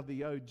them now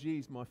the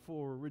OGs, my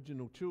 4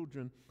 original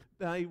children.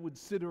 They would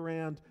sit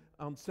around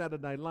on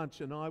Saturday lunch,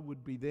 and I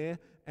would be there,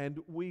 and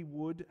we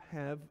would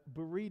have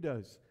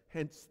burritos.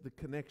 Hence the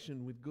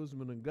connection with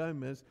Guzman and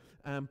Gomez.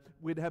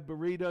 We'd have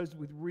burritos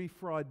with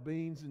refried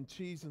beans and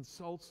cheese and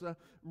salsa.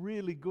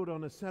 Really good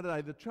on a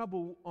Saturday. The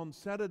trouble on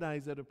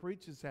Saturdays at a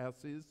preacher's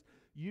house is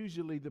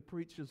usually the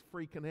preacher's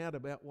freaking out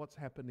about what's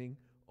happening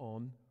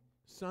on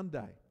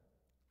Sunday.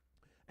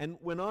 And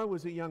when I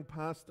was a young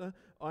pastor,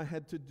 I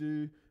had to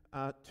do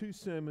 2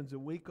 sermons a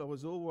week. I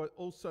was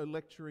also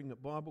lecturing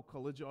at Bible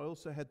college. I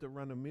also had to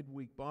run a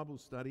midweek Bible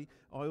study.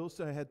 I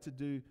also had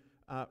to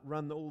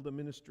run all the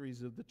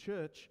ministries of the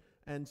church,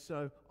 and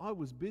so I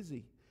was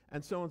busy.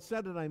 And so on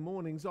Saturday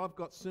mornings, I've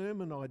got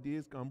sermon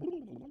ideas going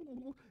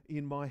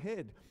in my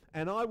head,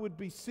 and I would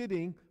be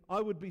sitting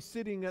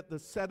at the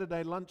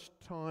Saturday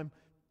lunchtime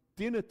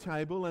dinner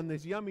table, and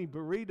there's yummy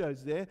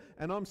burritos there,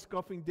 and I'm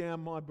scoffing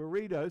down my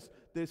burritos.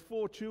 There's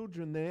 4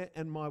 children there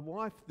and my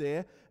wife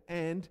there,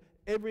 and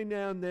every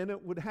now and then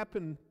it would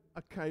happen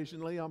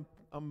occasionally.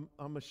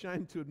 I'm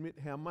ashamed to admit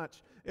how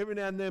much. Every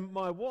now and then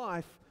my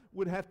wife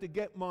would have to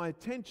get my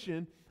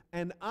attention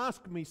and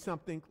ask me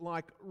something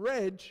like,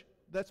 Reg,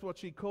 that's what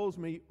she calls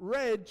me,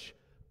 Reg,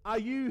 are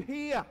you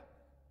here?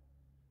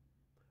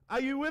 Are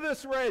you with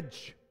us, Reg?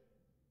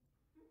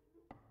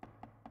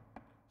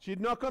 She'd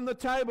knock on the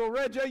table,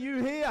 Reg, are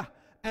you here?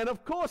 And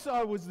of course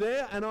I was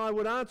there, and I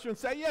would answer and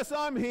say, yes,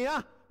 I'm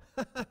here.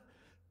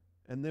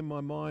 And then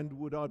my mind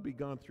I'd be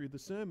going through the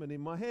sermon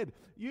in my head.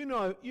 You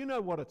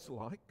know what it's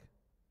like.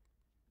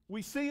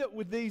 We see it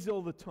with these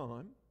all the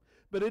time.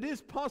 But it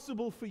is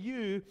possible for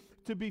you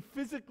to be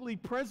physically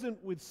present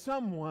with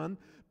someone,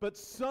 but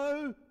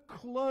so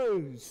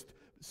closed,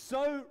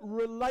 so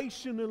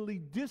relationally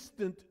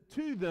distant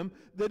to them,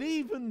 that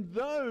even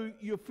though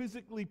you're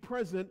physically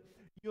present,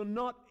 you're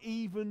not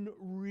even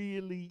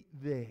really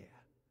there.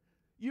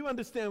 You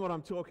understand what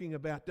I'm talking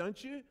about,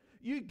 don't you?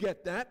 You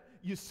get that.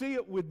 You see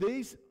it with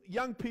these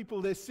young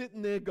people. They're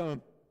sitting there going,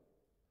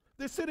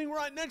 they're sitting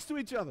right next to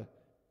each other.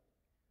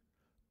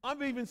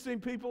 I've even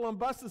seen people on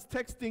buses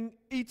texting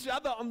each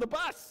other on the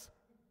bus.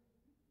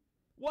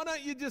 Why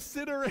don't you just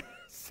sit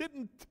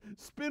and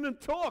spin and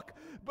talk?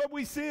 But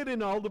we see it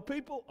in older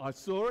people. I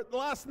saw it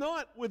last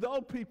night with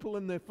old people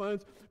and their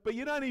phones. But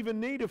you don't even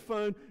need a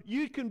phone.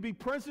 You can be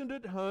present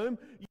at home.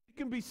 You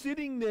can be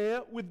sitting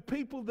there with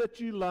people that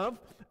you love,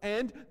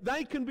 and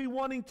they can be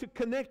wanting to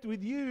connect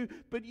with you,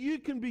 but you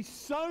can be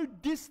so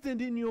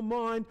distant in your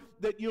mind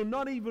that you're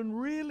not even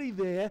really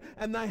there,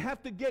 and they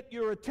have to get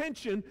your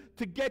attention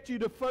to get you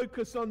to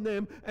focus on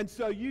them. And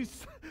so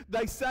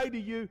they say to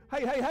you,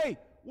 hey,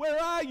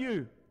 where are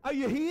you? Are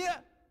you here?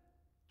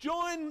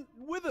 Join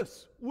with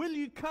us. Will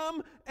you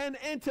come and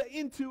enter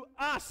into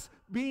us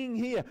being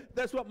here?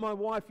 That's what my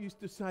wife used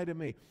to say to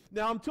me.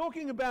 Now, I'm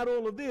talking about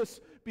all of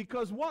this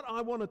because what I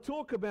want to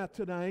talk about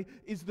today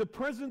is the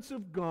presence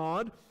of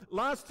God.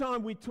 Last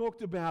time we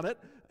talked about it.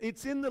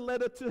 It's in the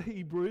letter to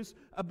Hebrews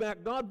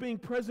about God being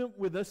present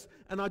with us.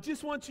 And I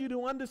just want you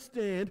to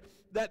understand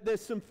that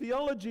there's some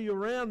theology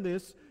around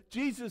this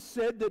Jesus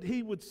said that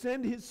he would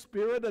send his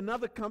Spirit,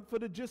 another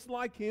comforter just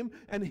like him,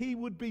 and he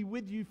would be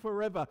with you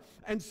forever.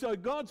 And so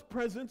God's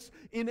presence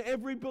in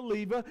every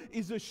believer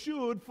is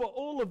assured for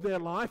all of their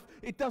life.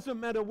 It doesn't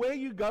matter where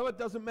you go, it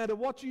doesn't matter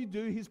what you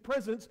do, his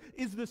presence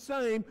is the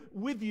same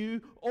with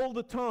you all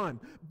the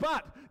time.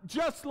 But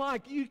just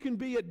like you can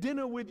be at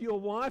dinner with your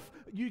wife,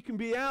 you can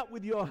be out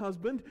with your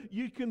husband,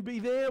 you can be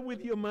there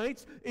with your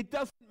mates, it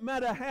doesn't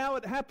matter how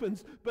it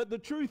happens, but the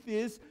truth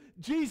is,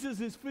 Jesus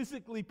is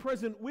physically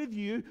present with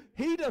you.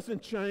 He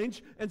doesn't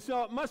change. And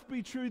so it must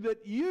be true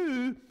that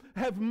you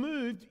have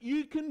moved.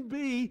 You can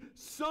be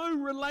so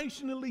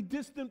relationally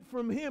distant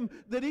from him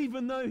that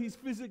even though he's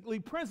physically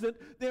present,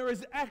 there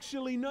is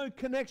actually no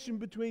connection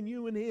between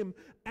you and him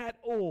at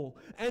all.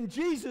 And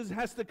Jesus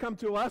has to come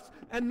to us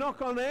and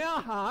knock on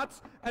our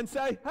hearts and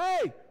say,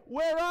 hey,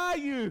 where are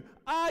you?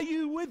 Are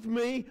you with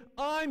me?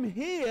 I'm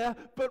here,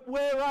 but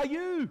where are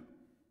you?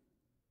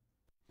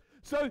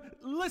 So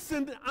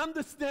listen,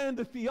 understand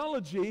the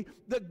theology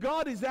that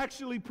God is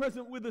actually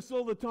present with us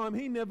all the time.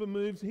 He never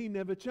moves, he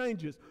never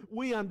changes.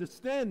 We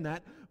understand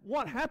that.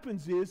 What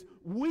happens is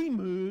we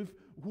move,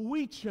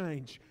 we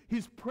change.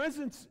 His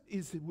presence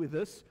is with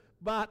us,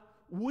 but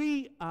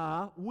we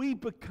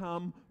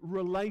become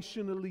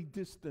relationally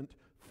distant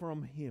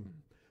from him.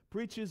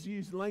 Preachers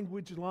use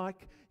language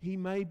like, he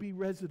may be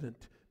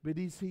resident, but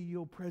is he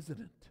your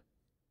president?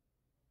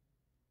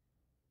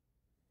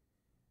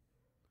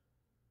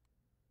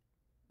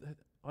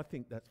 I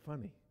think that's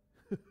funny.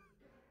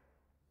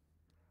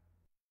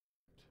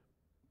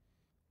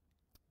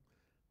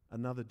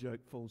 Another joke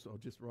falls, I'll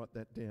just write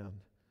that down.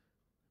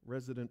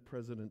 Resident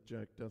president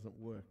joke doesn't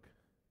work.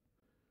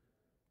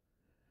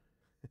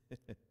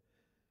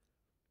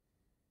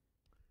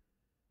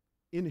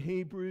 In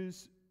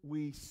Hebrews,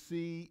 we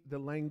see the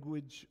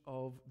language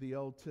of the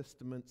Old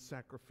Testament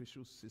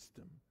sacrificial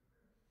system.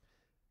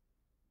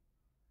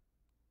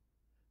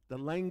 The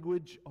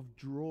language of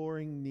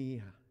drawing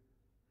near.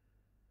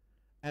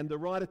 And the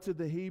writer to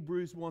the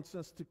Hebrews wants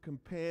us to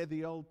compare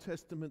the Old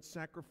Testament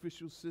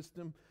sacrificial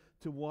system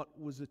to what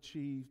was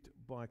achieved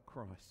by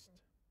Christ.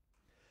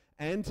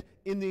 And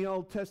in the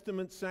Old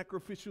Testament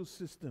sacrificial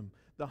system,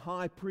 the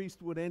high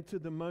priest would enter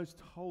the most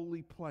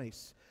holy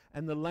place.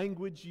 And the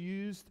language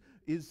used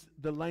is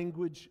the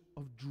language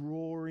of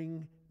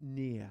drawing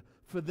near.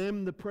 For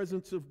them, the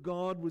presence of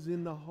God was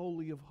in the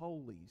Holy of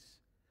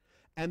Holies.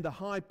 And the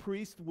high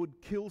priest would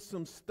kill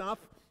some stuff,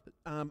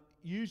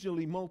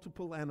 usually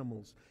multiple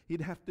animals.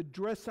 He'd have to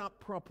dress up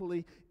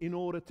properly in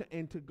order to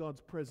enter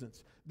God's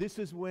presence. This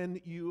is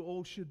when you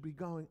all should be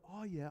going,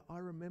 oh yeah, I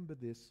remember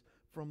this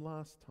from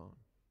last time.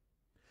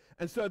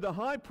 And so the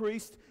high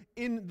priest,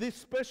 in this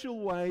special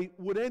way,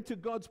 would enter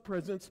God's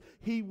presence.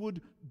 He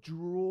would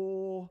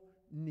draw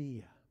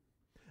near.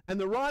 And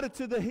the writer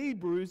to the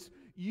Hebrews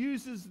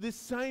uses this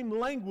same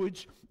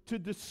language to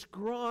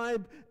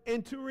describe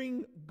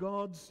entering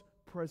God's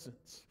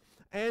presence.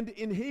 And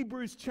in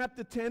Hebrews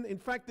chapter 10, in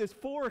fact, there's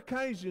 4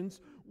 occasions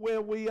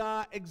where we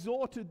are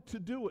exhorted to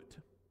do it.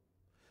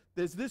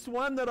 There's this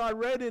one that I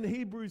read in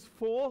Hebrews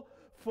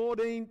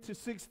 4:14 to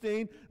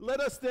 16. Let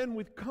us then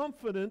with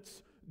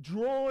confidence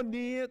draw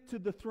near to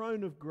the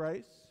throne of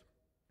grace.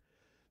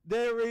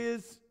 There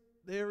is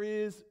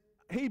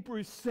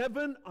Hebrews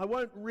 7. I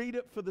won't read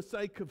it for the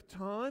sake of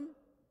time.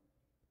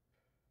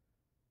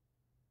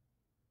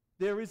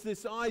 There is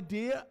this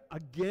idea,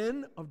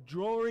 again, of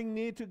drawing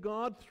near to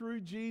God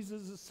through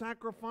Jesus'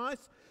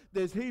 sacrifice.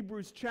 There's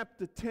Hebrews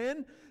chapter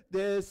 10.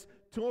 There's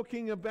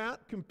talking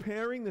about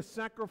comparing the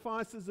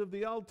sacrifices of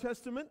the Old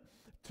Testament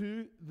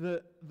to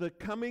the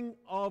coming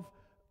of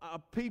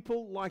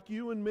people like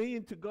you and me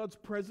into God's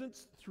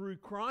presence through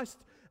Christ.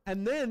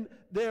 And then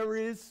there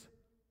is...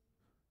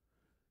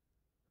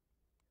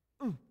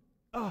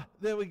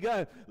 there we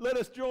go. Let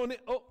us draw near...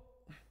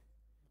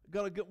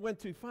 went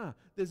too far.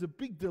 There's a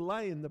big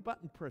delay in the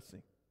button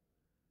pressing.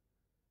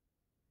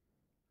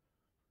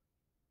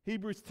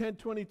 Hebrews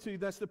 10:22,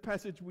 that's the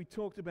passage we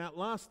talked about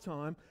last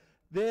time.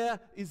 There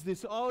is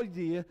this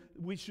idea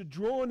we should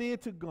draw near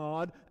to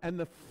God, and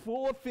the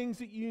 4 things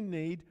that you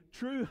need: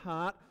 true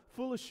heart,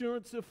 full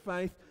assurance of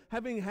faith,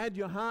 having had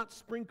your heart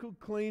sprinkled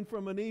clean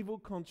from an evil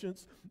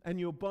conscience, and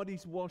your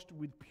bodies washed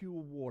with pure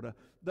water.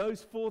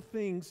 Those 4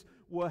 things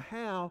were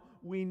how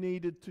we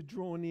needed to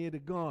draw near to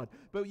God.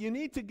 But you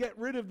need to get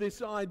rid of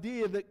this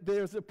idea that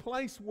there's a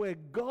place where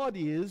God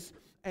is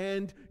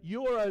and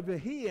you're over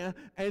here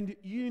and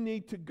you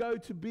need to go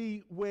to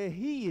be where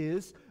he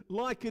is,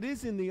 like it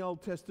is in the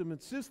Old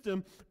Testament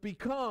system,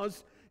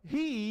 because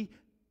he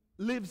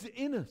lives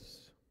in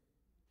us.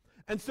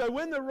 And so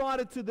when the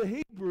writer to the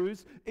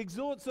Hebrews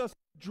exhorts us to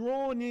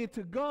draw near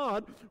to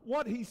God,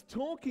 what he's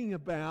talking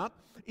about,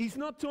 he's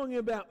not talking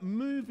about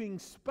moving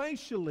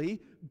spatially,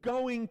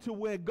 going to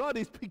where God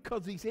is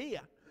because he's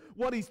here.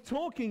 What he's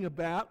talking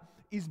about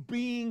is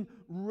being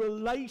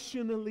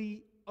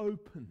relationally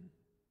open.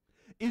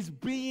 Is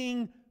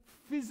being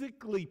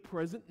physically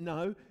present?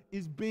 No,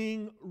 is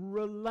being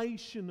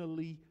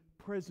relationally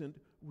present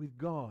with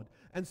God.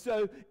 And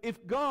so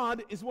if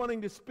God is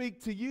wanting to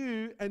speak to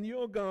you and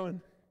you're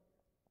going,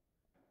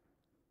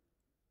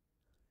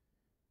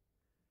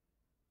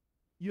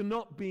 you're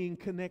not being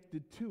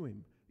connected to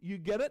Him. You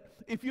get it?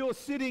 If you're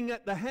sitting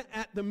at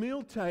the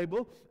meal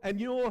table and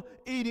you're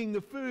eating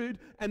the food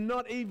and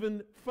not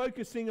even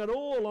focusing at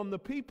all on the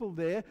people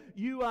there,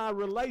 you are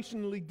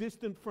relationally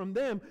distant from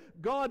them.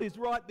 God is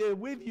right there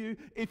with you.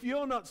 If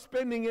you're not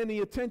spending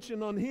any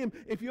attention on Him,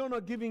 if you're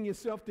not giving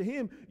yourself to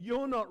Him,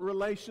 you're not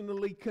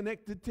relationally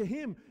connected to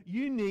Him.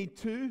 You need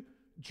to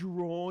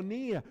draw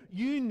near.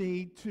 You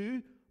need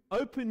to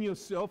open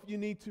yourself. You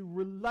need to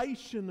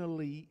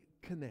relationally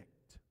connect.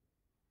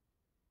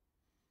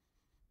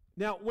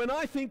 Now, when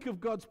I think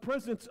of God's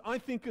presence, I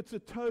think it's a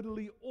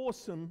totally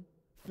awesome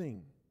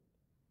thing.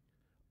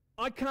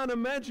 I can't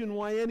imagine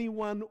why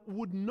anyone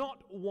would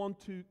not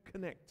want to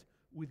connect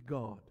with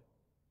God.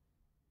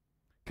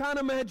 Can't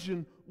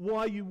imagine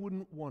why you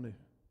wouldn't want to.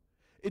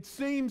 It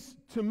seems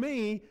to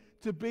me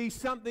to be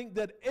something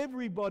that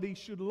everybody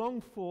should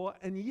long for,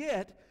 and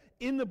yet,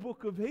 in the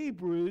book of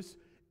Hebrews,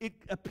 it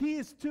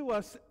appears to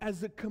us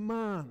as a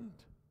command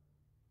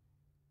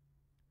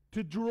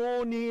to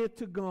draw near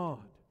to God.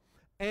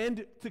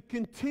 And to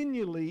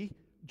continually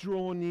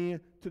draw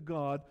near to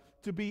God,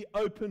 to be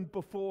open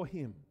before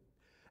Him.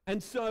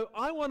 And so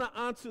I want to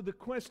answer the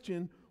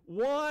question,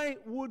 why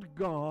would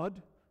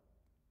God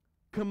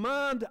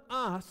command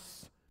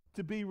us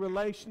to be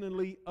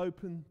relationally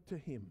open to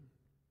Him?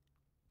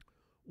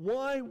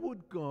 Why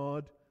would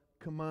God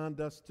command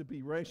us to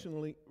be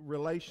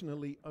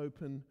relationally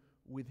open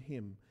with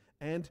Him?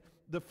 And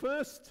the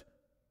first,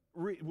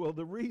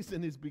 the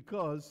reason is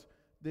because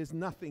there's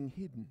nothing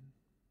hidden.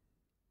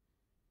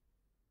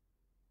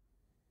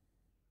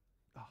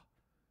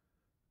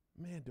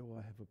 Man, do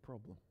I have a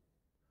problem.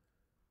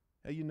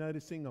 Are you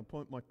noticing I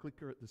point my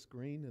clicker at the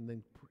screen and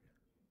then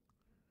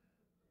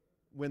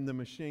when the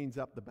machine's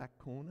up the back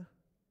corner?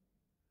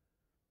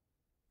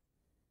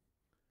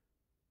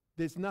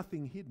 There's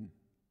nothing hidden.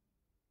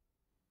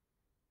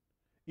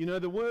 You know,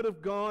 the Word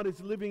of God is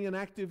living and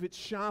active. It's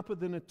sharper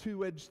than a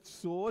two-edged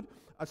sword.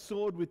 A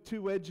sword with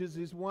two edges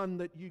is one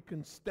that you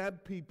can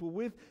stab people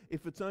with.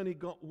 If it's only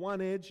got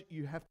one edge,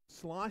 you have to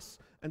slice.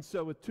 And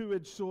so a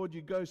two-edged sword,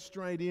 you go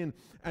straight in.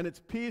 And it's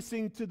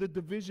piercing to the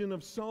division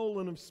of soul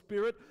and of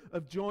spirit,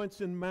 of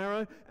joints and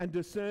marrow, and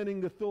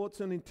discerning the thoughts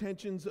and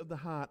intentions of the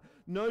heart.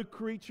 No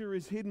creature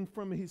is hidden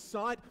from His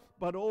sight,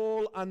 but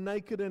all are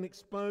naked and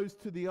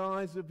exposed to the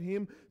eyes of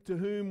Him to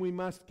whom we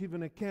must give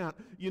an account.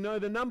 You know,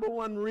 the number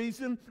one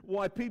reason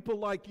why people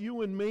like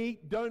you and me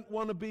don't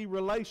want to be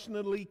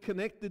relationally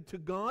connected to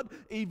God,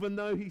 even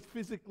though He's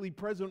physically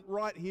present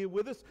right here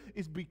with us,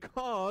 is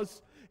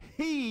because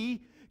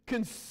He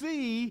can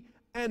see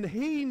and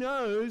He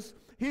knows.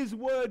 His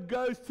Word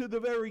goes to the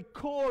very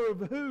core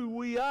of who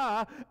we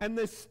are, and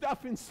there's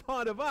stuff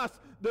inside of us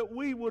that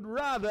we would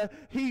rather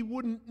He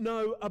wouldn't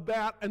know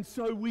about, and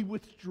so we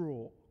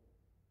withdraw.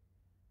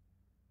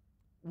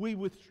 We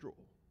withdraw.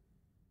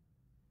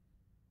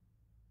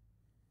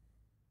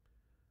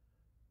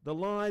 The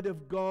light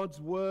of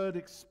God's Word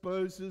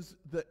exposes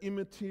the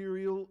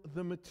immaterial,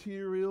 the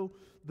material,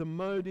 the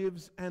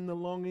motives and the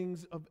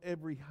longings of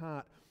every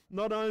heart.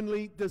 Not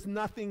only does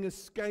nothing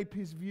escape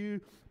His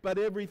view, but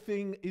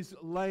everything is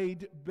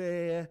laid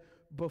bare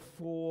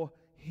before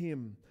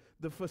Him.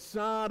 The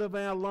facade of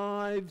our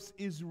lives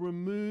is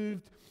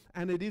removed,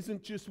 and it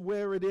isn't just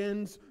where it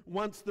ends.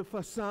 Once the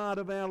facade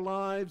of our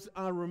lives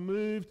are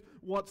removed,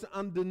 what's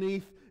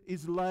underneath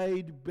is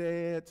laid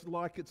bare. It's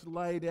like it's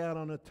laid out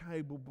on a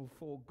table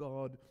before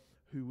God,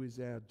 who is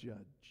our judge.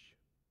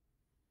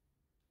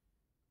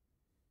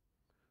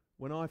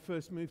 When I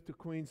first moved to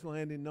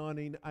Queensland in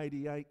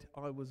 1988,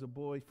 I was a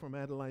boy from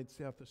Adelaide,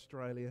 South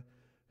Australia,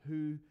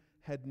 who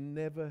had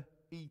never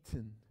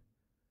eaten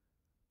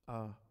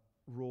a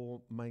raw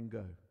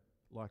mango,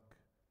 like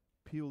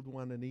peeled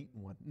one and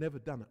eaten one. Never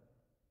done it.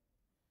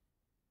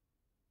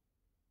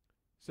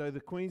 So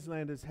the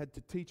Queenslanders had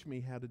to teach me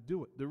how to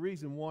do it. The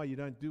reason why you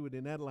don't do it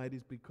in Adelaide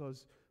is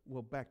because,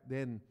 well, back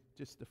then,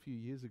 just a few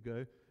years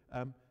ago,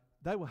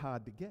 they were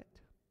hard to get.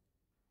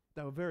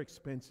 They were very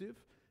expensive.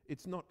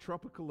 It's not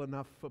tropical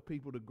enough for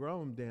people to grow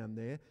them down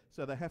there,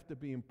 so they have to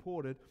be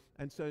imported.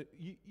 And so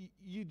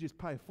you just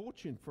pay a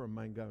fortune for a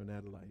mango in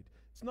Adelaide.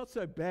 It's not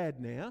so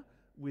bad now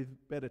with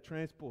better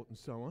transport and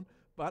so on,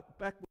 but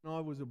back when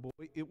I was a boy,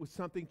 it was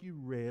something you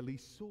rarely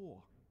saw.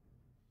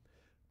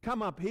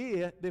 Come up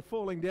here, they're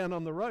falling down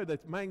on the road.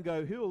 That's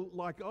Mango Hill,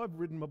 like I've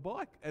ridden my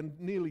bike and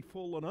nearly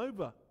fallen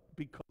over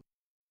because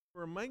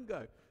for a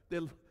mango.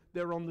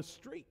 They're on the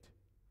street.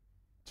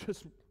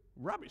 Just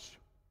rubbish.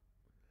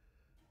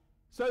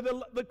 So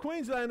the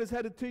Queenslanders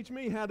had to teach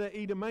me how to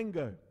eat a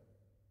mango.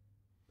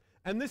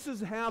 And this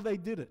is how they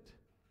did it.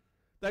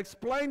 They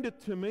explained it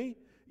to me.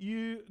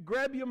 You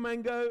grab your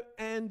mango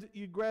and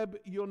you grab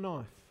your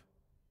knife.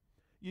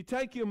 You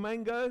take your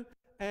mango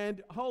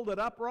and hold it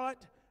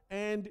upright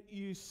and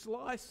you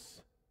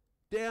slice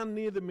down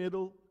near the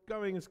middle,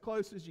 going as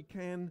close as you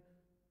can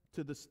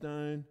to the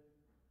stone.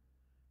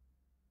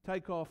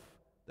 Take off,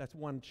 that's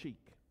one cheek.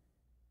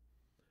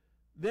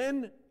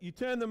 Then you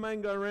turn the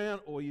mango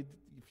around, or if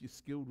you're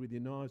skilled with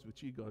your knives,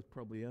 which you guys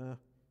probably are,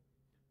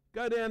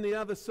 go down the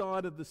other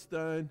side of the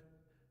stone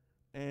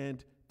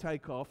and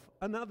take off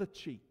another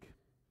cheek.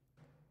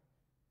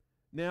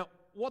 Now,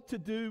 what to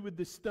do with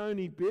the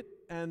stony bit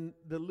and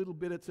the little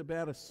bit, it's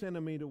about a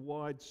centimetre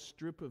wide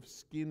strip of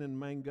skin and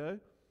mango,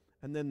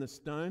 and then the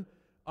stone,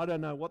 I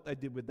don't know what they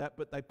did with that,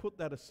 but they put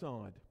that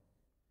aside.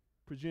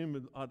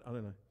 Presumably, I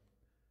don't know.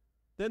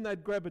 Then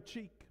they'd grab a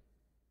cheek,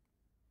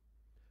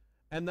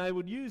 and they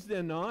would use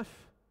their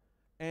knife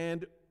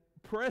and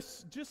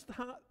press just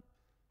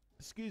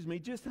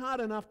hard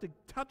enough to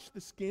touch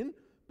the skin,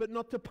 but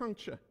not to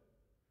puncture.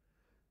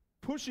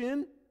 Push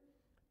in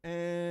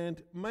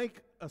and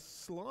make a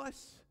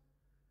slice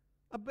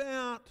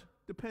about,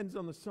 depends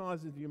on the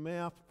size of your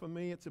mouth, for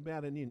me it's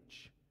about an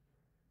inch.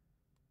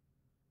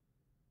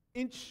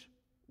 Inch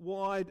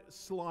wide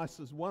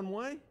slices one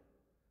way,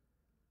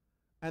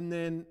 and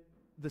then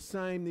the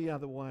same the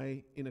other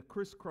way in a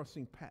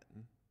crisscrossing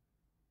pattern.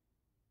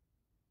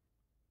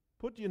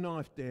 Put your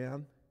knife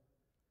down,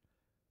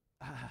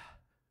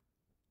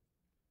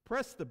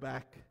 press the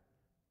back,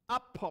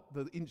 up pop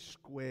the inch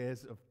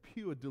squares of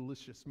pure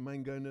delicious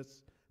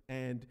mangoness,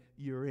 and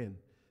you're in.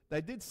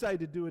 They did say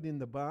to do it in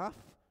the bath.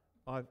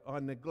 I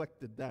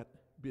neglected that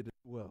bit as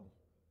well.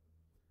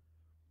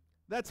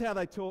 That's how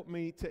they taught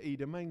me to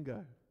eat a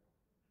mango.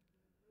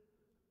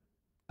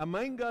 A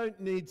mango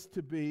needs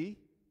to be,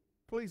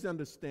 please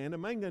understand, a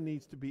mango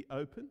needs to be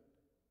open,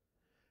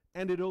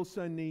 and it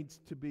also needs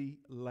to be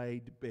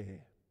laid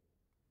bare.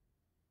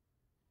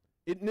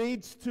 It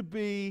needs to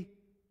be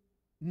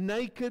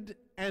naked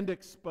and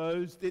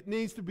exposed. It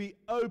needs to be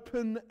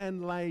open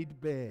and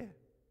laid bare.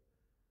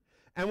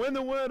 And when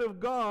the Word of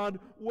God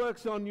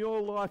works on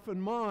your life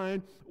and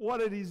mine,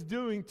 what it is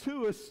doing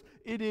to us,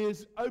 it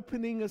is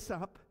opening us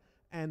up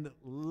and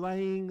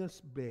laying us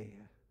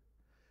bare.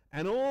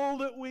 And all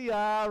that we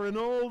are and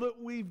all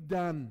that we've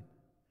done,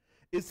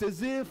 it's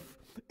as if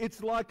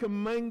it's like a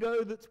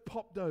mango that's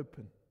popped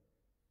open.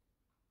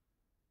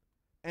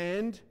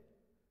 And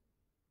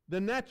the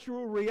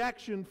natural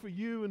reaction for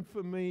you and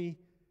for me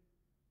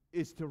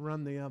is to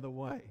run the other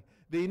way.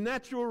 The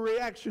natural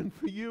reaction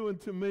for you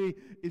and to me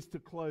is to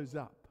close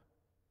up.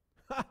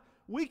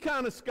 We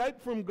can't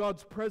escape from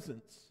God's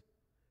presence.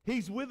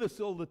 He's with us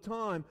all the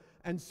time.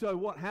 And so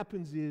what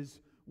happens is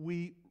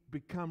we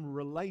become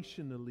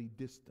relationally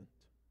distant.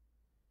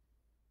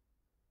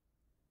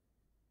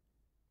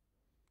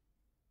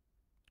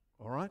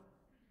 All right?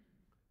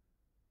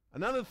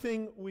 Another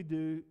thing we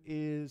do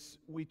is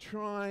we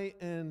try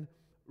and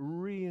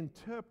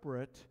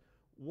reinterpret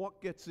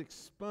what gets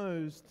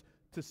exposed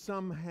to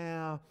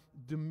somehow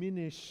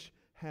diminish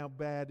how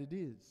bad it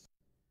is.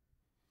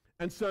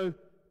 And so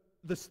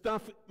the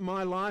stuff,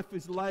 my life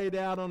is laid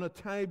out on a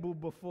table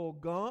before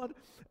God,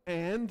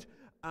 and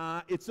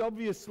it's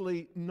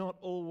obviously not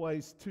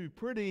always too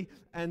pretty,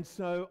 and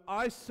so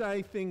I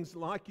say things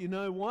like, you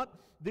know what,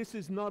 this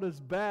is not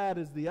as bad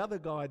as the other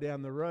guy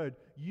down the road.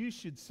 You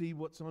should see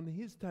what's on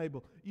his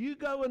table. You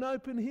go and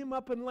open him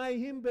up and lay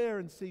him bare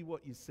and see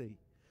what you see.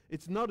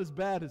 It's not as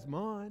bad as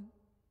mine.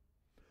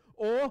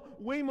 Or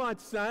we might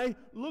say,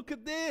 look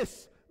at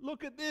this,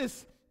 look at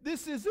this.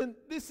 This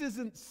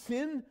isn't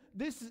sin.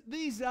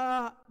 These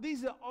are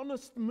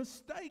honest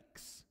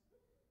mistakes.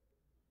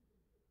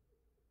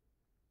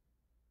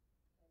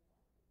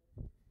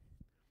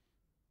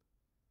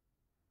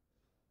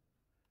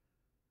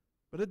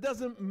 But it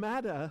doesn't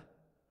matter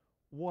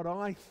what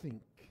I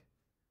think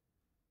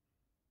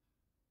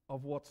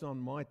of what's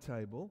on my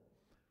table.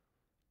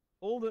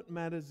 All that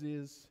matters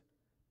is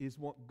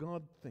what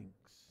God thinks.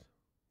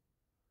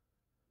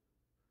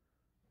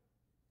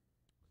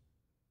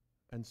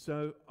 And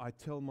so I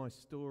tell my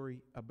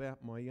story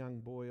about my young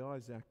boy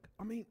Isaac.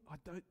 I mean, I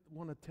don't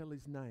want to tell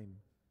his name.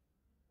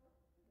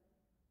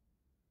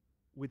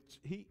 Which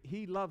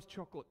he loves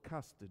chocolate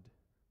custard,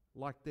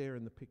 like there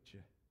in the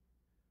picture.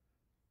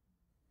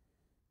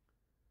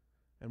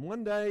 And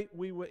one day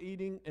we were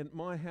eating at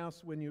my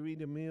house. When you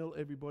eat a meal,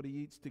 everybody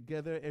eats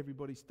together.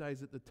 Everybody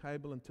stays at the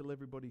table until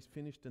everybody's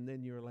finished, and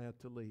then you're allowed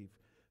to leave.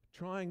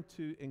 Trying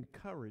to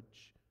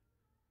encourage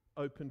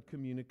open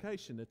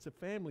communication. It's a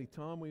family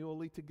time. We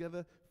all eat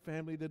together.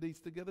 Family that eats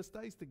together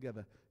stays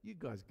together. You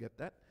guys get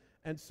that.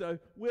 And so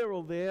we're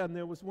all there, and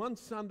there was one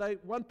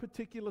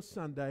particular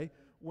Sunday,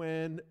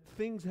 when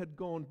things had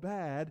gone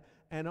bad,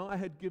 and I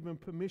had given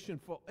permission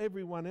for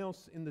everyone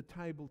else in the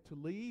table to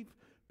leave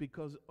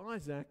because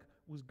Isaac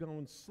was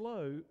going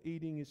slow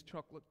eating his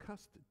chocolate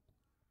custard.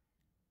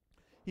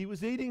 He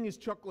was eating his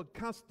chocolate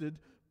custard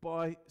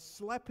by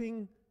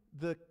slapping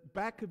the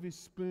back of his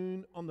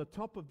spoon on the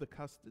top of the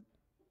custard,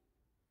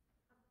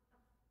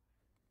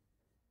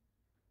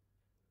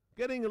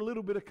 getting a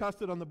little bit of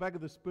custard on the back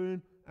of the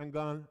spoon and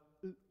going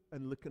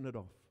and licking it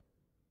off.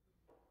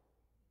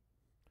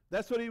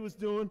 That's what he was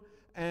doing,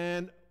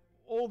 and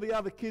all the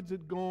other kids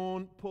had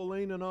gone.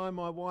 Pauline and I,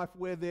 my wife,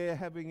 we're there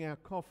having our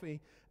coffee,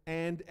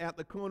 and out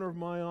the corner of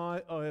my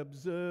eye, I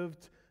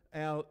observed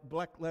our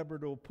black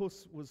Labrador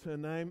Puss was her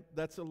name.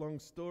 That's a long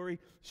story.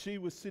 She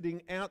was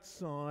sitting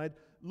outside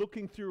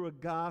looking through a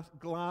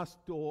glass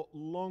door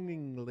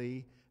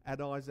longingly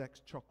at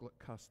Isaac's chocolate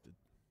custard.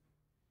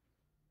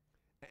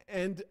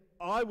 And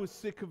I was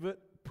sick of it.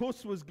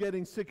 Puss was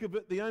getting sick of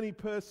it. The only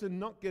person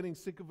not getting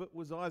sick of it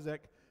was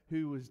Isaac,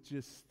 who was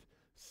just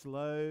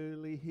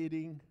slowly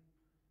hitting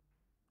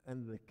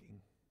and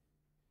licking.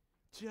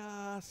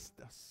 Just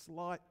a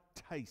slight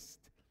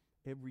taste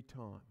every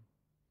time.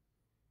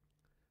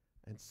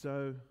 And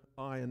so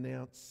I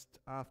announced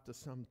after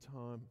some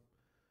time,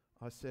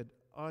 I said,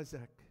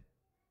 Isaac,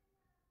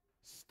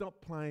 stop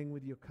playing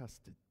with your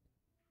custard.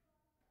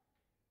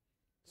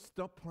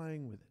 Stop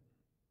playing with it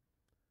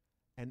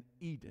and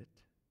eat it.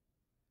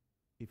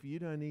 If you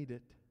don't eat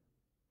it,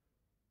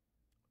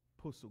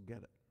 Puss will get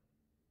it.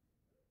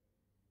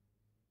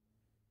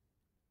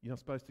 You're not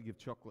supposed to give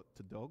chocolate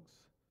to dogs,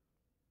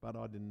 but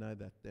I didn't know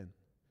that then.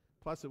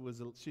 Plus,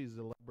 she's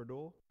a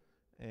Labrador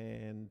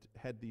and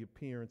had the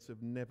appearance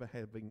of never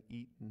having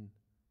eaten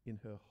in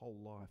her whole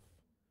life.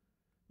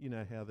 You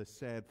know how the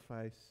sad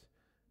face,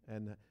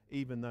 and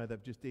even though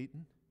they've just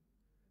eaten?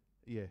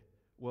 Yeah,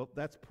 well,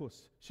 that's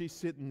Puss. She's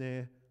sitting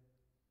there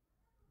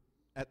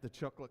at the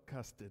chocolate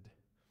custard.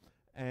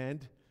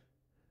 And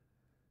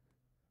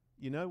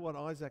you know what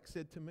Isaac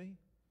said to me?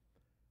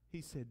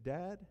 He said,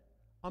 Dad,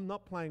 I'm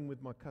not playing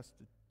with my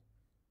custard.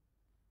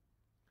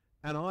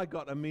 And I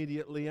got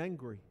immediately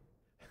angry.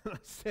 I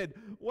said,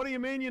 what do you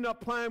mean you're not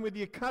playing with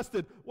your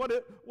custard?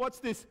 What's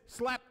this?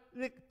 Slap,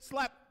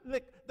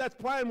 lick, that's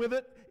playing with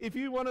it. If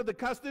you wanted the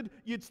custard,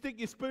 you'd stick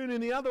your spoon in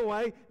the other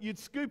way, you'd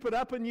scoop it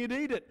up and you'd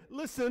eat it.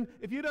 Listen,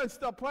 if you don't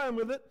stop playing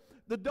with it,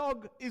 the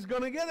dog is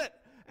going to get it.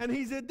 And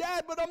he said,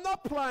 Dad, but I'm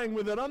not playing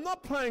with it. I'm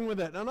not playing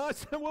with it. And I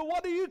said, well,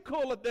 what do you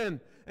call it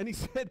then? And he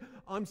said,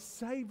 I'm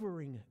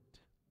savoring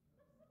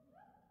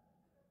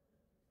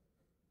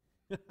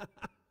it.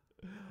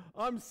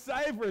 I'm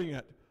savoring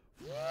it.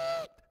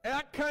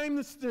 Out came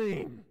the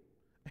steam.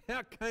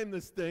 Out came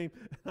the steam.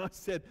 And I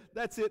said,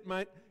 that's it,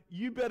 mate.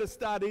 You better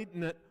start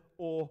eating it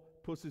or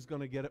Puss is going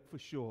to get it for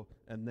sure.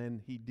 And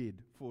then he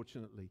did,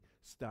 fortunately,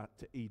 start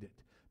to eat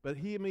it. But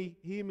hear me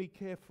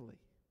carefully.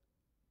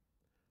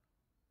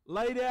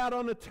 Laid out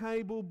on a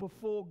table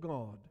before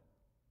God,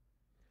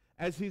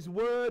 as His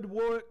Word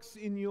works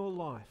in your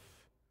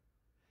life,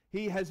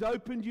 He has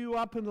opened you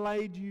up and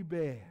laid you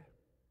bare.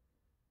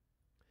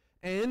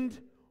 And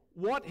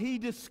what He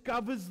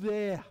discovers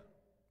there,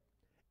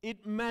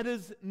 it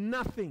matters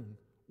nothing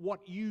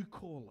what you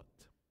call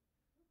it.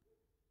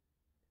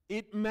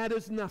 It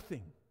matters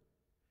nothing.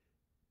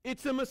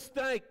 It's a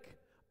mistake.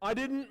 I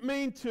didn't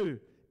mean to.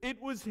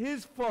 It was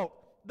His fault.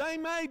 They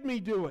made me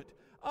do it.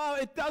 Oh,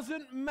 it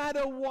doesn't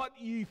matter what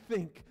you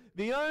think.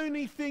 The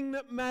only thing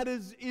that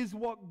matters is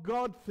what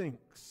God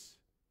thinks.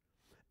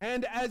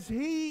 And as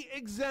He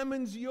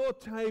examines your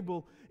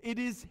table, it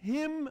is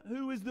Him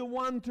who is the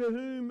one to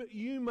whom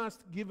you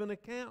must give an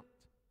account.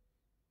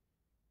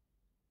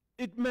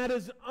 It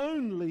matters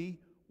only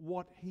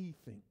what He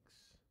thinks.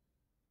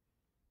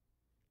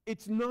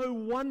 It's no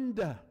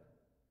wonder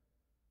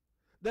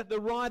that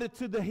the writer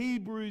to the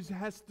Hebrews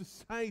has to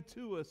say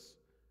to us,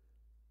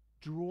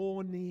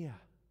 draw near.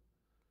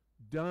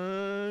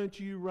 Don't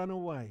you run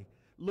away.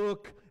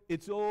 Look,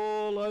 it's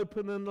all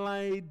open and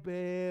laid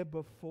bare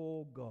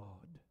before God.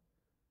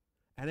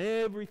 And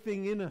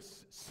everything in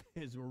us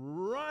says,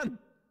 run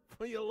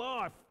for your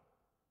life.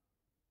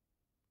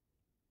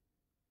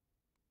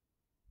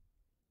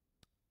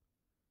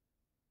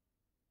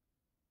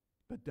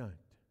 But don't.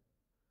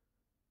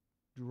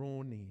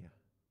 Draw near.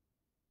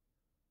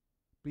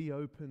 Be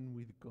open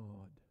with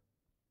God.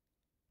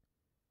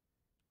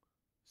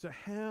 So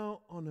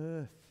how on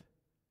earth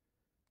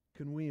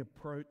can we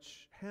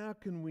approach? How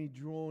can we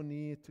draw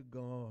near to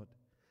God?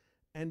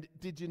 And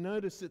did you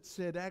notice it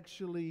said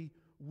actually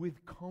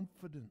with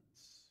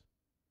confidence?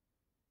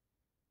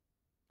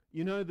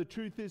 You know, the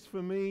truth is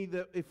for me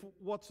that if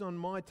what's on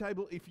my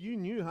table, if you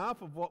knew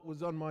half of what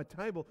was on my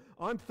table,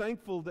 I'm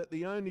thankful that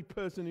the only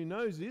person who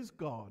knows is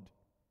God.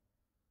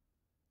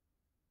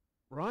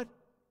 Right?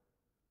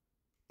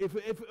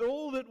 If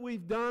all that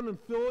we've done and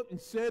thought and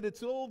said,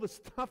 it's all the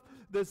stuff,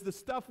 there's the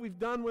stuff we've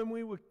done when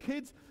we were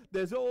kids,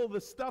 there's all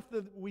the stuff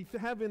that we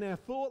have in our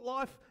thought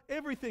life,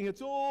 everything,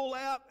 it's all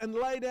out and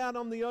laid out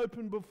on the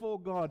open before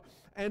God.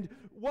 And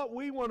what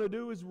we want to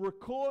do is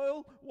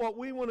recoil, what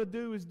we want to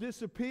do is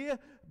disappear,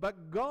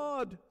 but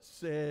God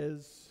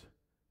says,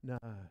 no,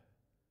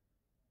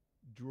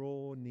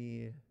 draw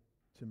near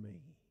to me.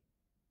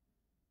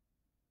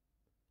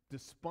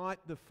 Despite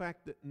the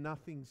fact that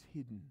nothing's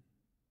hidden,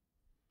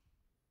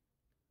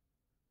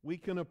 we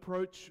can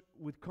approach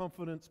with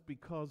confidence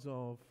because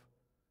of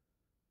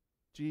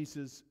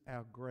Jesus,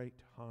 our great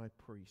high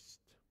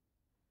priest.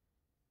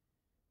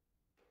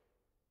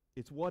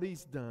 It's what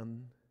He's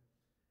done,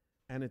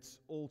 and it's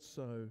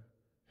also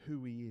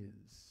who He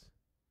is.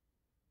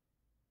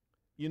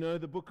 You know,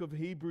 the book of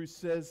Hebrews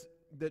says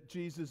that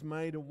Jesus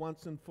made a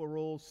once and for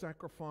all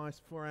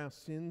sacrifice for our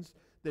sins,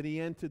 that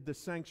he entered the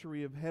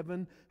sanctuary of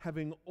heaven,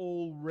 having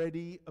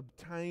already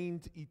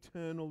obtained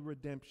eternal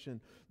redemption.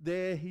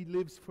 There he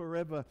lives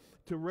forever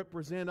to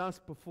represent us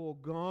before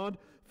God.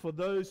 For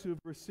those who have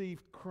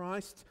received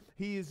Christ,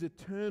 he is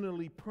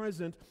eternally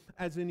present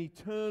as an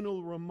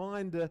eternal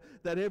reminder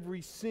that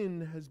every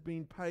sin has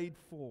been paid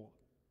for.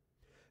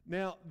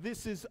 Now,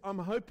 I'm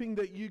hoping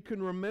that you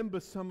can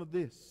remember some of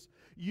this.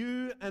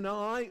 You and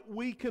I,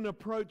 we can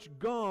approach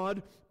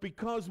God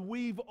because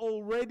we've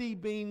already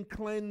been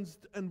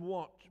cleansed and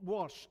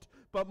washed.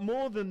 But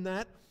more than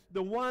that,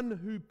 the one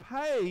who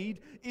paid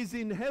is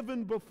in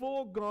heaven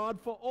before God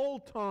for all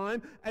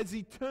time as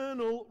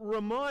eternal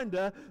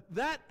reminder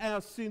that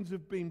our sins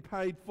have been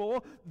paid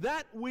for,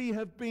 that we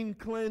have been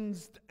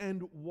cleansed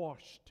and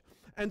washed.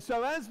 And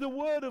so as the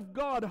Word of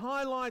God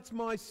highlights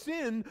my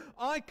sin,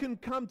 I can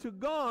come to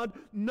God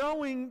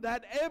knowing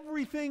that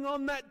everything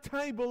on that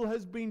table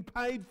has been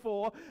paid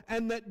for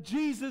and that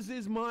Jesus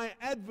is my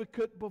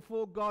advocate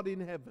before God in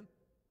heaven.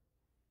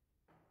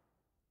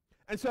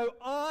 And so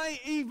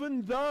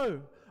even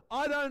though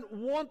I don't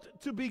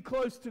want to be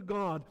close to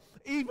God,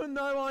 even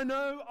though I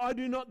know I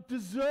do not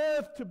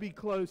deserve to be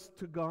close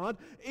to God,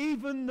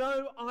 even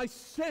though I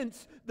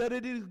sense that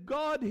it is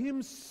God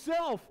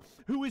himself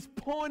who is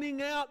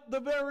pointing out the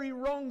very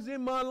wrongs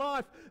in my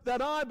life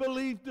that I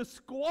believe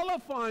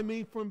disqualify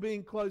me from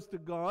being close to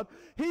God,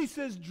 he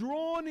says,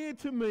 draw near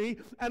to me,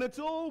 and it's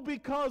all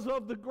because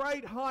of the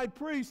great high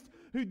priest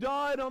who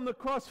died on the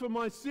cross for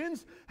my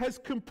sins, has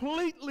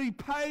completely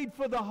paid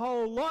for the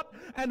whole lot,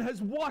 and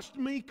has washed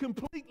me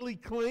completely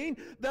clean,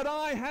 that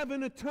I have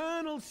an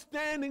eternal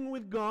standing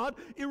with God,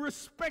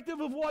 irrespective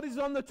of what is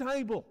on the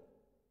table.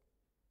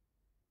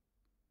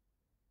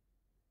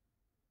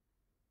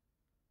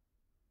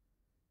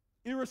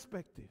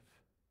 Irrespective.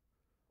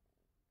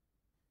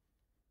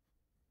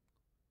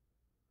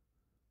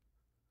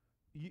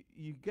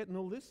 You getting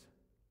all this?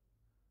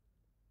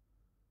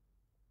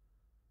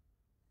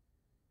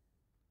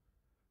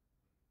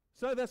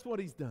 So that's what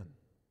he's done.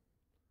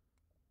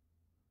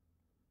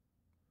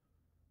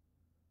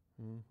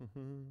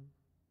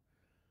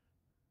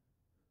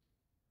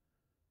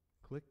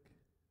 Click.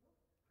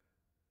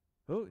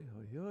 Oh,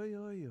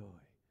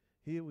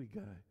 here we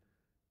go.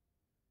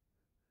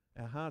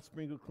 Our hearts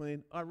sprinkled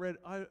clean. I've read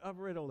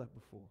all that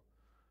before.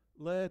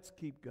 Let's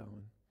keep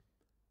going.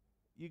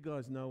 You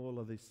guys know all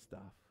of this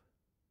stuff.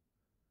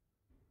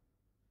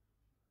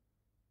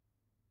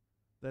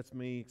 That's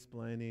me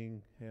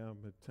explaining how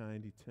I've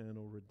obtained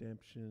eternal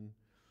redemption.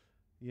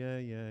 Yeah.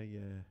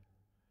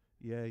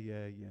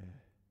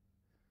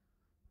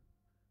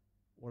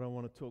 What I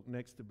want to talk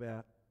next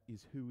about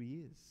is who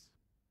he is.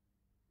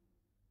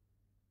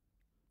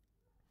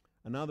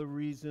 Another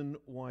reason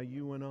why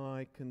you and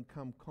I can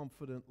come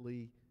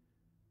confidently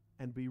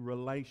and be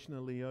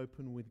relationally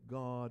open with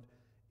God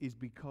is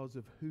because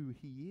of who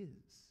he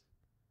is.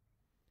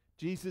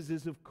 Jesus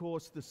is, of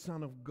course, the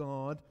Son of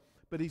God,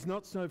 but he's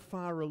not so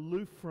far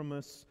aloof from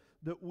us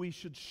that we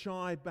should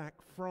shy back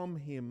from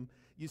him.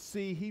 You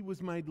see, he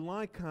was made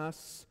like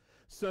us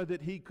so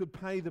that he could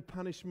pay the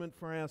punishment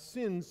for our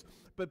sins,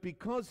 but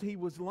because he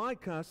was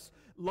like us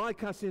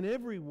in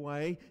every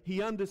way,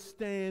 he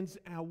understands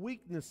our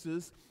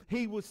weaknesses.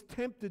 He was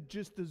tempted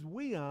just as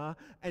we are,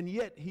 and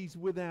yet he's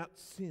without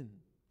sin.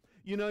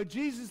 You know,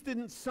 Jesus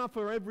didn't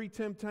suffer every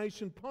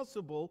temptation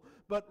possible,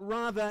 but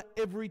rather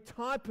every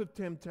type of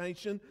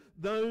temptation,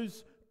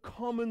 those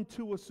common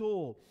to us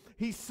all.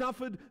 He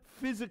suffered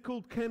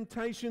physical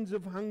temptations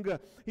of hunger.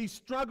 He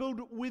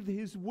struggled with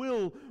his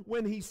will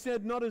when he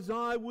said, not as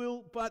I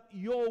will, but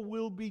your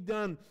will be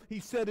done. He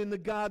said in the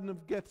Garden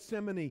of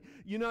Gethsemane.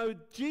 You know,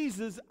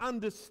 Jesus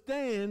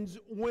understands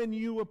when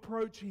you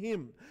approach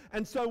him.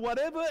 And so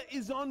whatever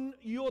is on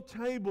your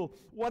table,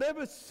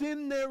 whatever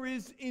sin there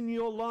is in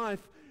your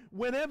life,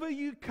 whenever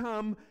you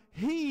come,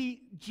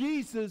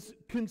 Jesus,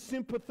 can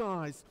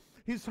sympathize.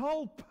 His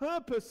whole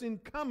purpose in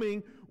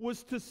coming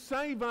was to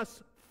save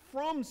us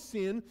from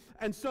sin,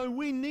 and so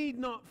we need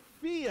not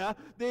fear.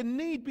 There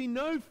need be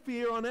no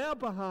fear on our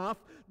behalf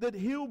that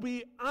he'll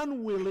be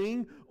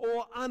unwilling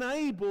or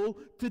unable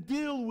to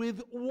deal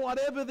with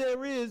whatever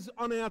there is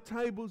on our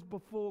tables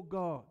before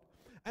God.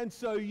 And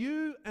so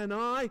you and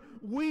I,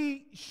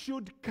 we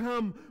should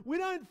come. We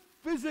don't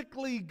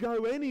physically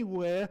go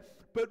anywhere,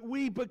 but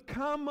we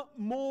become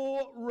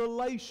more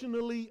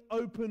relationally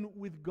open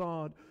with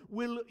God.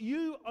 Will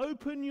you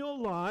open your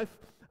life,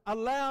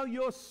 allow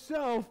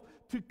yourself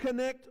to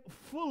connect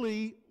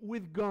fully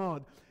with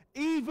God,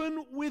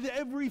 even with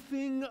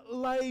everything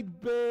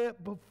laid bare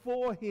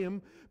before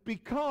him,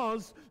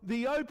 because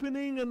the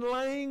opening and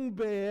laying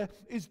bare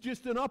is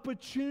just an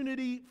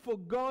opportunity for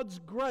God's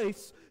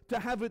grace to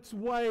have its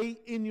way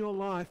in your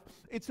life.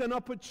 It's an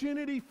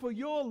opportunity for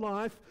your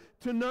life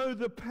to know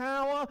the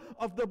power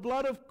of the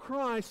blood of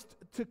Christ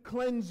to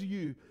cleanse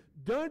you.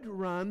 Don't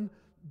run,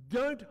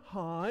 don't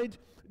hide,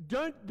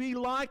 don't be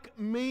like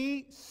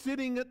me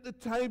sitting at the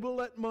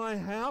table at my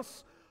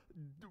house,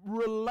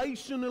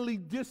 relationally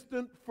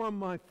distant from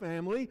my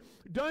family.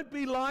 Don't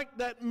be like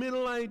that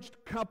middle-aged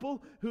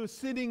couple who are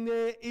sitting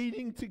there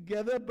eating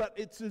together, but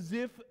it's as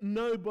if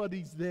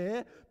nobody's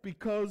there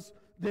because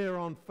they're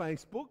on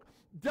Facebook.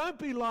 Don't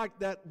be like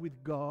that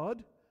with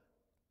God.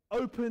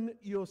 Open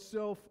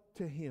yourself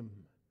to Him.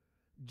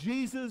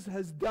 Jesus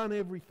has done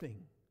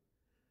everything.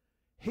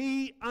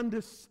 He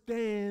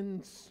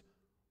understands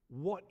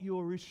what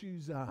your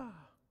issues are.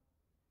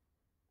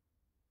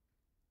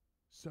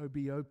 So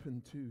be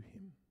open to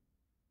Him.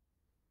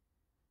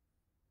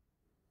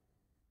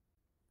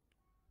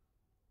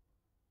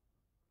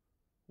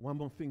 One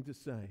more thing to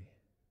say.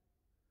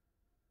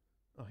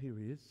 Oh, here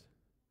he is.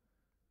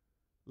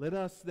 Let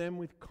us then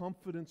with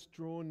confidence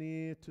draw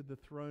near to the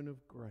throne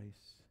of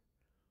grace,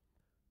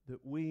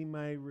 that we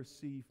may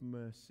receive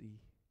mercy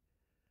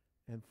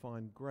and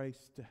find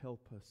grace to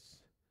help us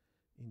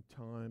in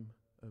time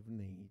of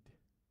need.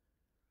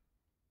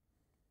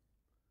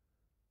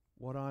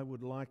 What I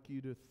would like you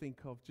to think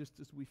of just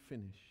as we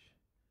finish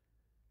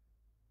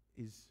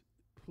is,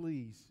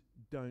 please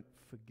don't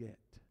forget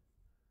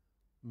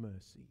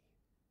mercy.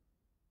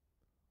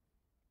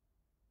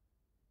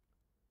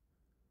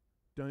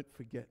 Don't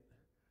forget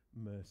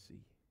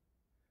mercy.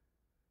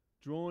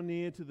 Draw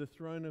near to the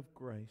throne of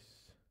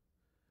grace,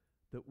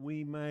 that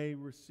we may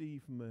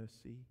receive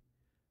mercy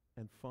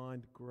and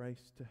find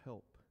grace to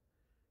help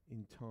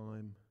in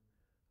time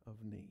of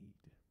need.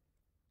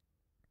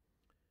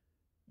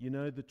 You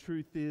know, the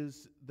truth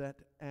is that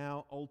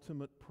our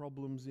ultimate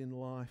problems in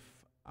life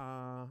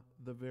are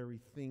the very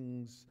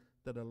things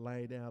that are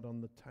laid out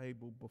on the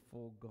table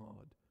before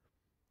God.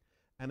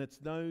 And it's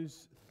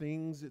those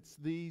things, it's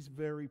these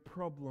very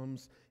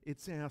problems,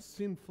 it's our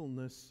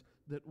sinfulness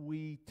that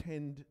we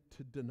tend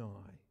to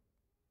deny.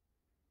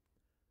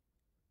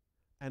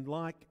 And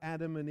like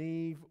Adam and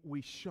Eve,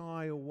 we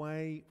shy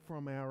away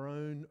from our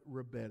own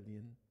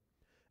rebellion.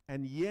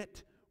 And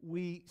yet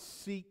we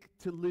seek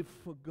to live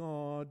for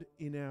God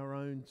in our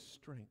own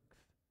strength.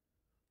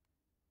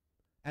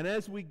 And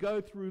as we go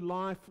through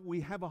life,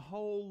 we have a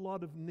whole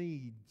lot of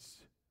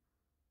needs.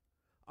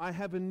 I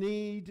have a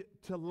need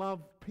to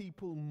love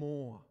people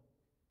more.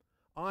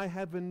 I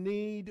have a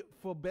need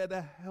for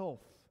better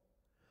health.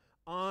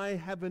 I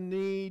have a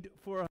need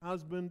for a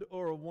husband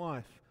or a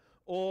wife.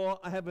 Or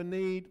I have a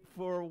need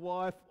for a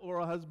wife or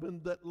a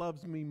husband that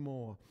loves me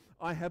more.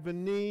 I have a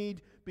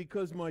need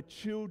because my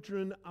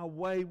children are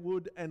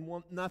wayward and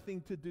want nothing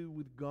to do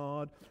with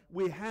God.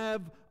 We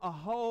have a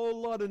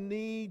whole lot of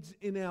needs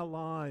in our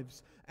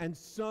lives. And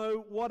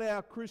so what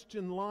our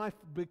Christian life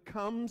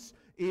becomes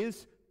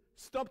is,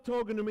 stop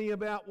talking to me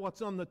about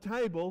what's on the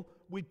table.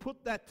 We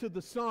put that to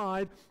the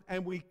side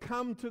and we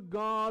come to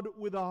God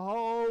with a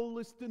whole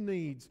list of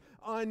needs.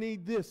 I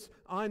need this,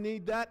 I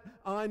need that,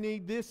 I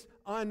need this,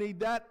 I need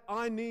that.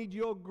 I need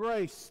your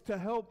grace to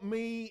help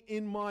me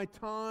in my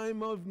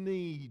time of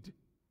need.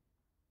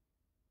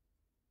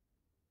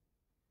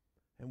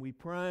 And we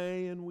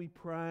pray and we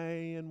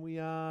pray and we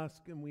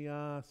ask and we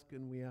ask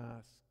and we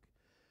ask.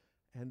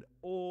 And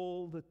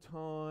all the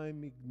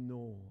time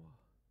ignore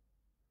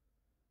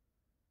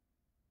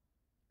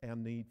our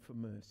need for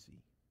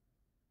mercy.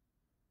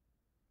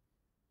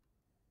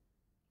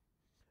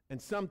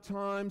 And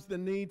sometimes the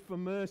need for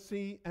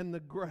mercy and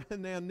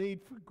our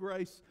need for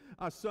grace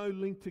are so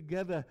linked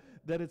together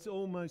that it's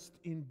almost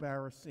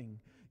embarrassing.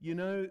 You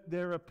know,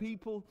 there are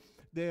people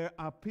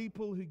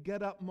who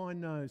get up my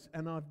nose,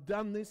 and I've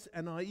done this,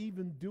 and I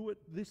even do it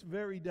this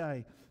very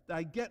day.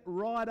 They get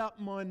right up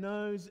my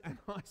nose, and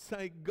I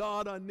say,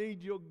 God, I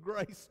need your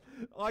grace.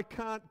 I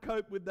can't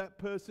cope with that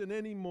person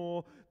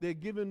anymore. They're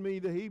giving me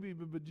the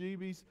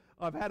heebie-jeebies.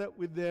 I've had it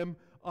with them.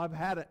 I've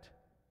had it.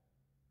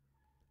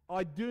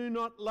 I do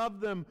not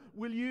love them.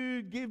 Will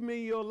you give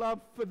me your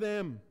love for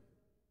them?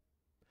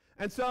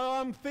 And so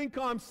I think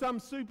I'm some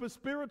super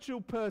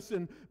spiritual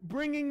person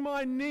bringing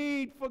my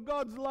need for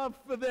God's love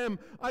for them.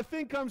 I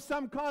think I'm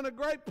some kind of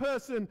great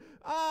person.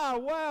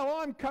 Wow,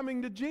 I'm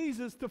coming to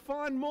Jesus to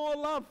find more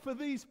love for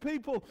these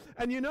people.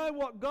 And you know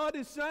what God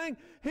is saying?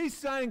 He's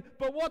saying,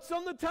 but what's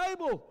on the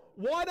table?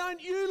 Why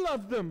don't you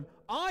love them?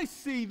 I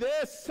see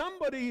there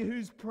somebody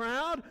who's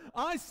proud.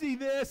 I see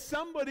there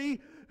somebody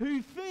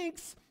who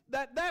thinks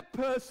that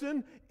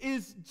person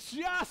is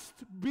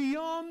just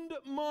beyond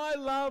my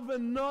love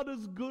and not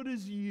as good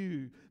as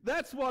you.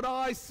 That's what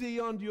I see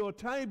on your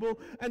table.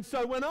 And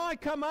so when I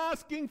come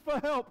asking for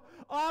help,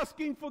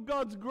 asking for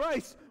God's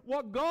grace,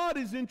 what God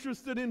is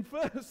interested in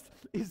first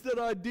is that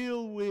I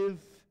deal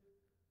with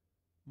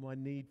my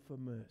need for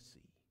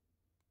mercy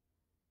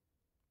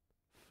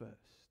first.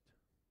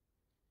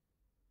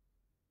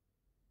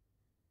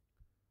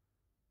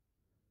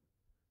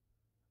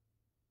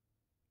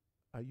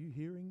 Are you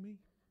hearing me?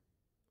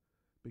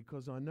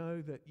 Because I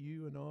know that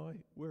you and I,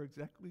 we're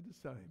exactly the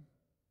same.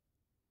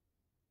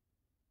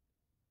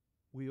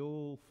 We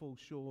all fall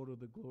short of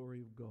the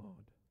glory of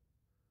God.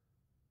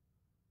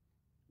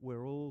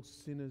 We're all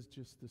sinners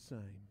just the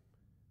same.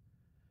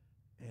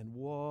 And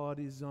what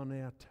is on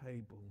our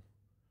table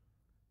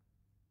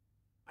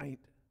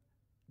ain't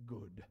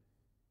good.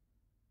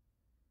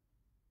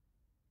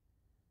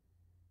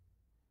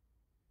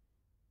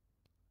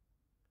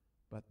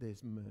 but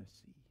there's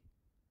mercy.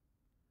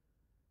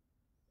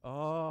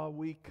 Oh,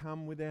 we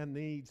come with our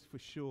needs for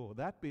sure.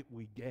 That bit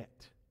we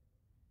get.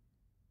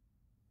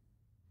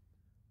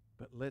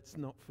 But let's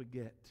not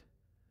forget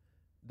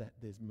that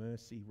there's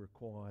mercy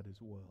required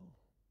as well.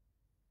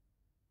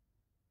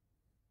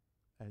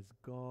 As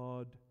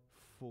God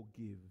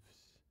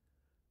forgives,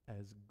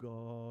 as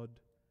God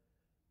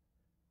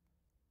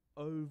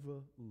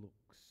overlooks,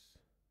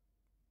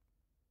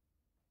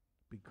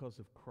 because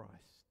of Christ,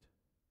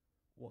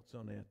 what's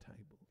on our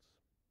tables.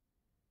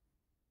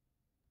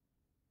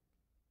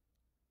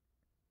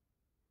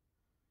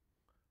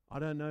 I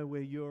don't know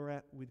where you're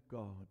at with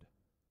God,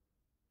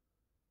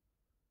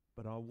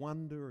 but I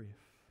wonder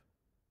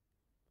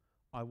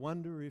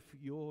if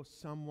you're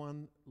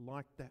someone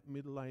like that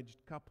middle-aged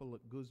couple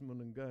at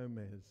Guzman and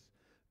Gomez.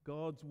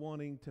 God's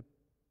wanting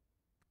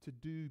to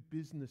do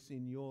business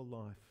in your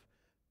life,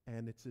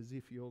 and it's as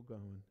if you're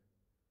going.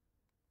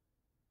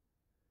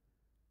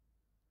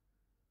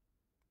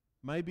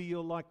 Maybe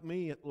you're like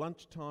me at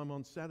lunchtime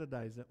on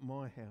Saturdays at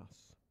my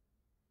house.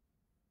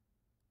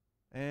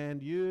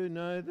 And you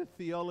know the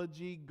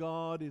theology,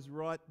 God is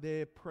right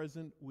there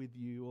present with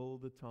you all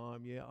the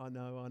time. Yeah, I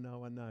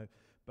know.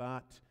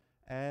 But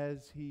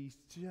as He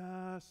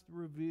just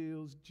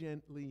reveals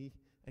gently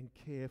and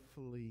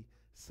carefully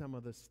some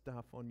of the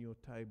stuff on your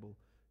table,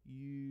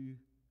 you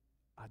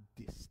are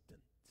distant.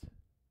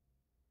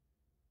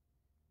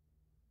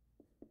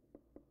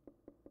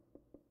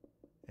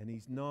 And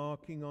He's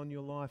knocking on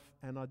your life,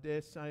 and I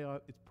dare say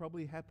it's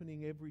probably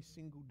happening every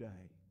single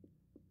day.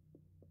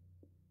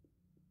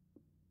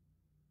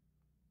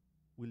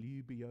 Will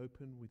you be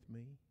open with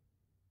me?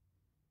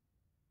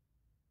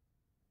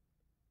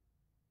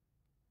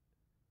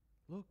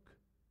 Look,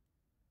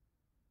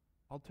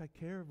 I'll take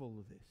care of all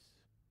of this.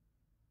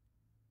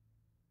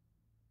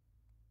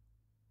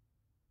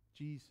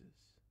 Jesus,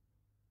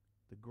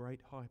 the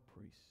great high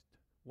priest,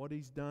 what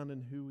He's done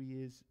and who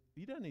He is,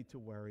 you don't need to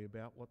worry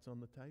about what's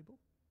on the table.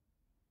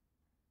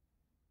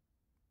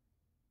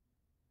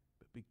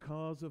 But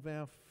because of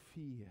our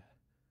fear,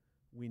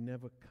 we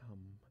never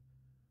come.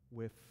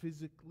 We're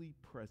physically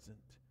present,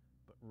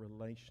 but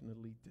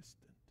relationally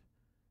distant.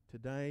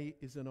 Today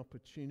is an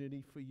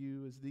opportunity for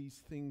you, as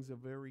these things are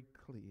very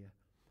clear.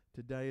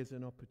 Today is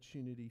an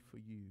opportunity for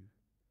you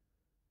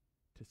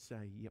to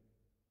say, yep,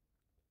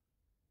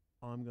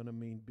 I'm going to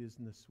mean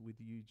business with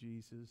you,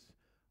 Jesus.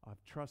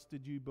 I've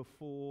trusted you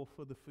before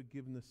for the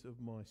forgiveness of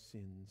my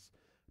sins,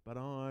 but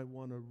I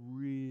want to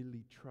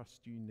really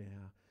trust you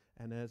now.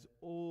 And as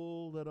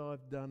all that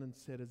I've done and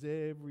said, as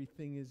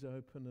everything is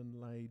open and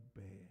laid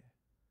bare,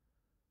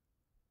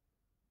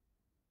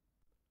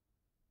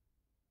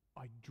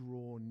 I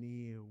draw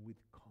near with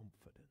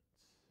confidence.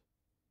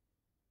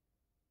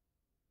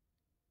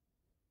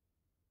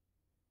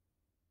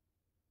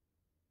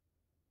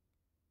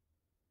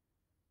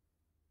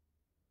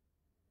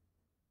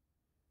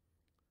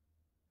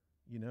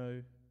 You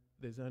know,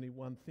 there's only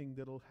one thing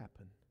that'll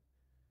happen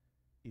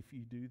if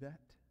you do that.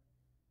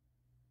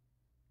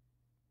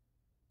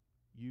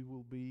 You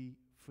will be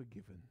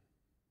forgiven.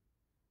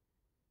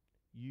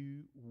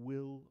 You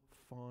will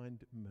find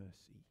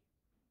mercy.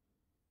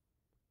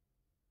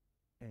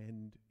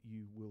 And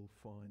you will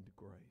find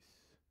grace.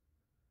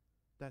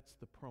 That's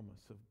the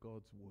promise of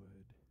God's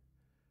word.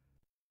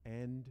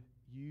 And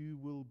you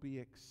will be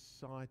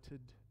excited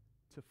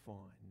to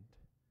find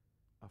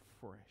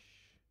afresh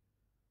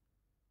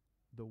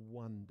the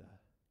wonder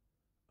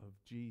of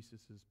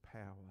Jesus'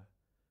 power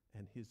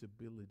and His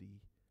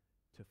ability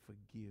to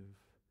forgive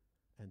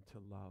and to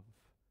love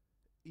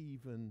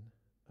even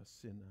a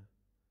sinner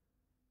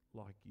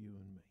like you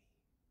and me.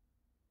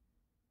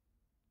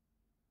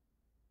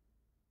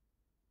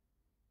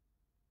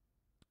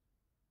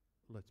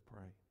 Let's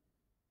pray.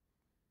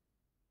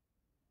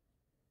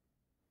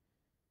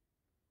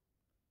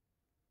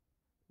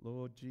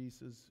 Lord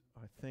Jesus,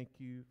 I thank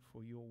you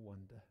for your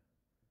wonder.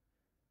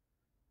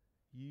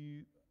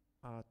 You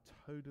are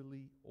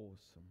totally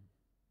awesome.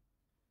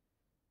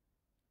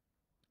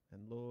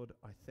 And Lord,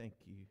 I thank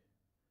you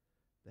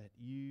that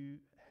you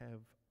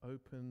have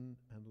opened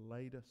and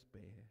laid us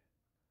bare.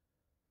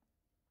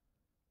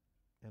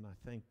 And I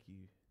thank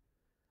you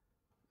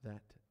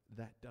that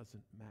that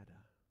doesn't matter,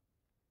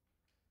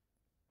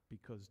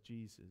 because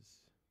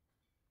Jesus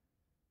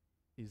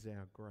is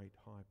our great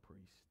high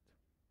priest.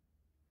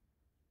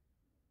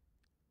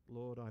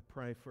 Lord, I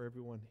pray for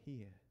everyone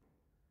here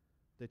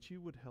that you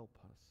would help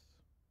us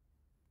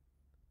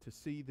to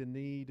see the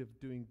need of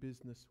doing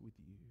business with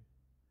you.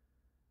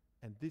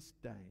 And this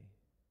day,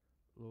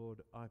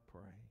 Lord, I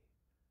pray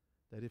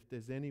that if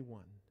there's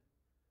anyone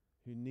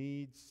who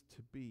needs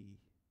to be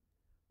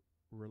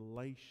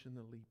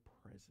relationally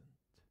present,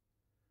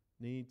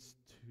 needs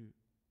to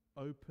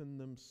open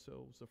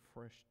themselves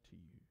afresh to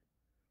you,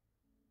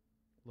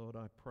 Lord,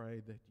 I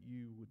pray that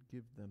you would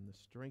give them the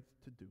strength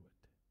to do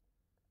it.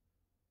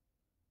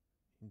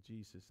 In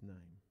Jesus'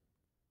 name,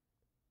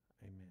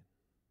 amen.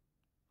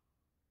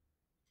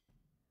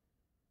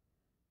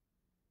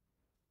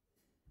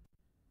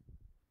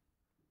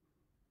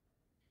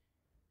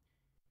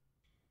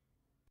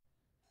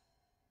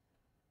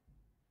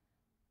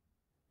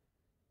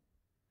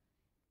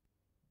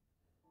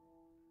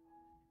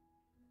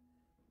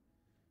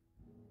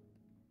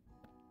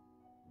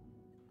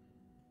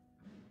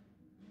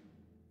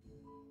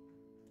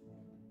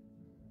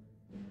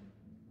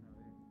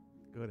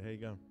 Good. How you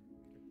going?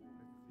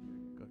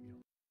 Got you.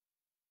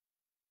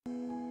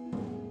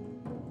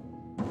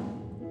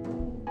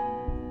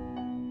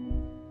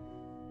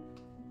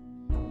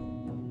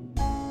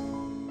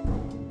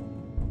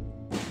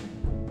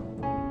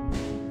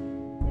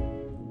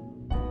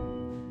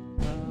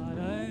 God,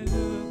 I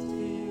look to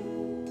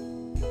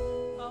you.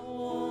 I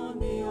won't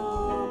be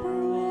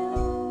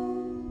overwhelmed.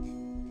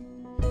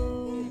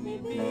 Give me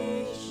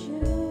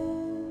vision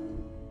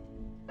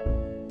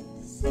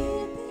to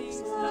see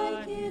things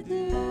like you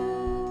do.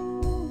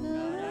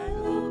 God, I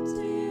look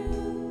to you.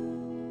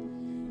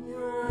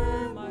 You're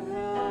where my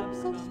help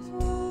comes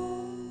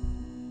from.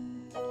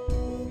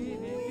 Give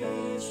me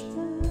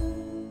vision.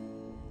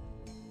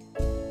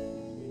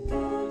 You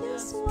know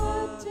just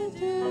what to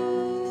do.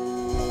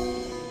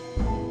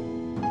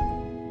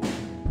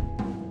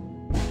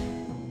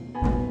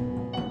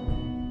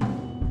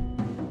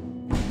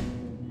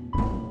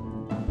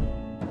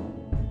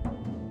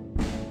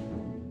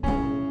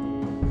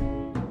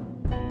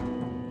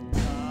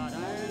 God, I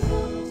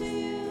look to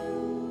you.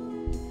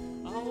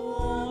 I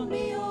won't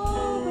be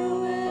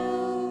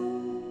overwhelmed.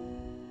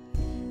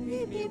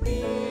 Give me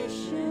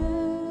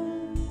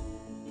vision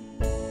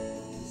to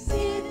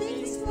see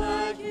things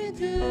like you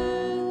do.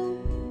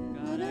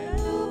 God, I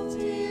look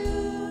to you.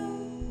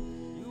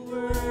 You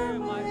where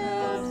my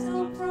help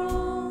comes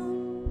from.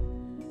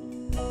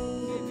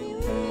 Give me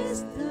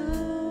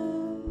wisdom.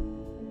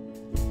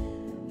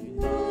 You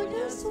know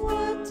just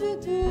what to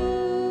do.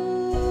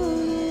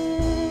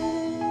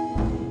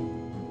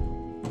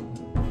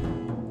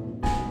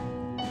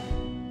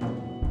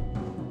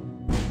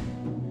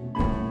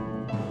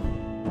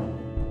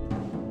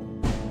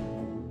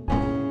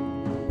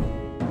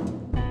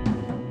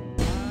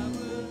 I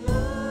will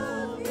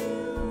love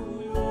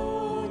you,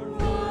 Lord,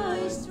 my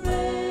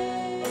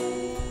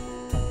strength.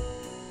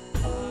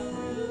 I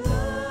will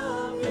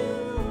love you,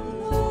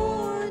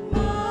 Lord,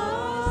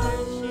 my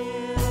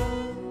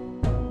shield.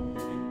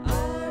 I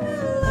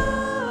will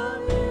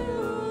love you,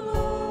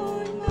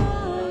 Lord,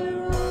 my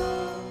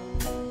rock.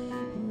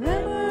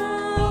 Forever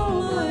all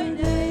my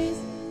days,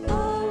 I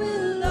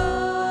will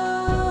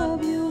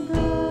love you, God.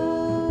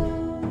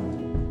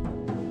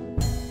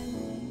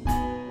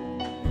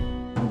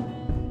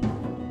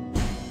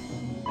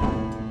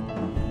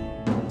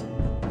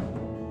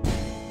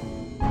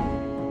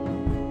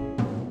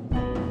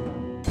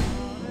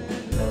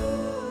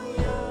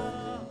 Hallelujah,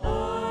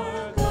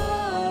 our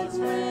God's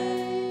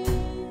reign.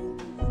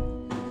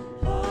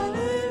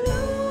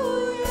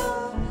 Hallelujah,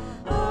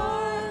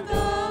 our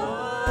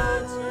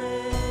God's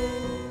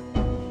reign.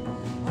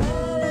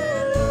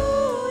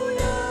 Hallelujah,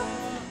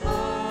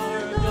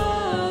 our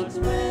God's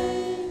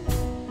reign.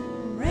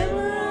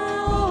 Forever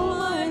all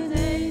my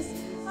days.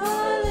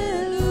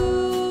 Hallelujah.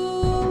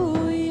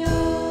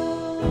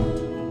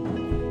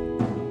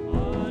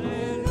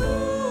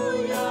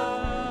 Hallelujah,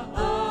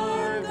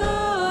 our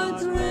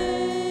God's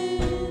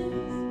reigns.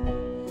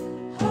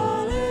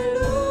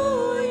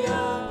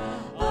 Hallelujah,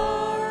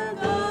 our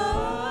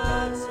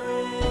God's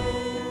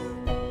reigns.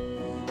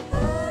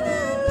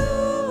 Hallelujah,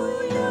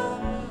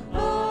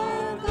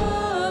 our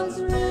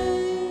God's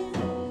reigns.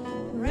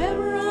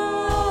 Forever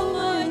all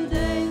my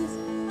days.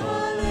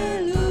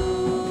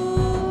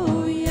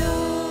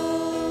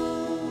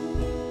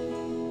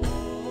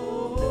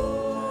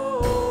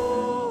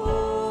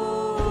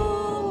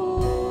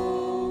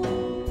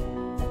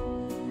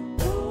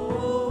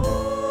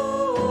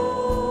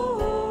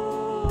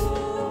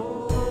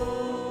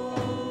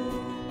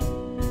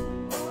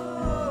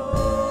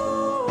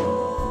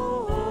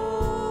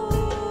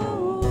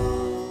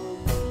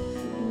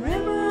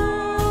 Forever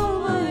all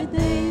my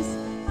days.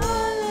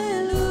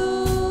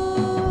 Hallelujah.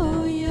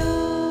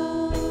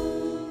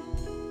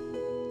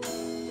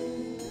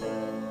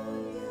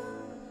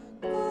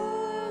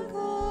 Our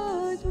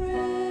God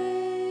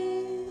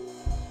reigns.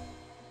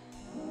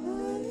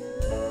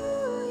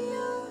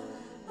 Hallelujah,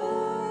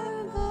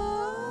 our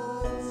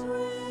God's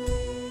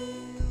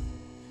reigns.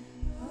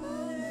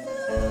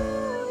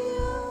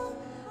 Hallelujah,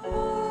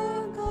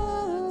 our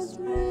God's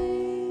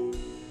reigns.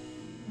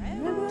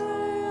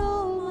 Forever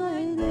all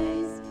my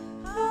days.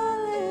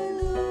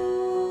 Hallelujah.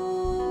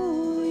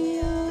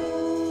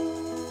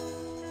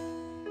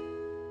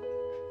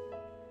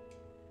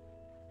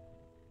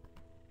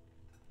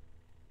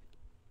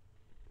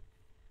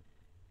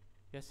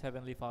 Yes,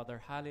 Heavenly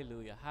Father,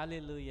 hallelujah.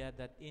 Hallelujah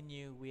that in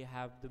you we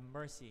have the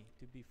mercy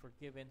to be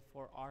forgiven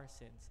for our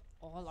sins,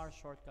 all our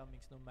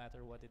shortcomings, no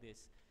matter what it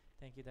is.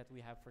 Thank you that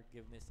we have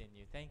forgiveness in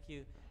you. Thank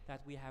you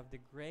that we have the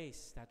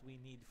grace that we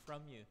need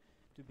from you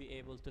to be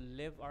able to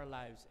live our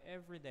lives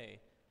every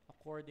day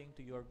according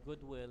to your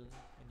good will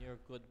and your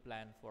good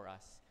plan for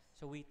us.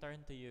 So we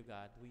turn to you,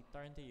 God. We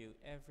turn to you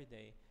every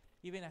day.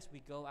 Even as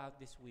we go out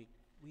this week,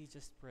 we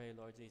just pray,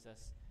 Lord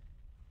Jesus,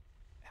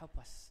 help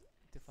us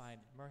to find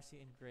mercy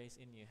and grace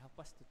in you. Help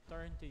us to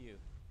turn to you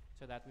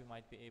so that we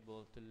might be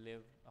able to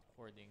live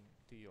according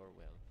to your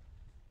will.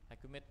 I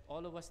commit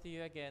all of us to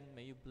you again.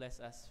 May you bless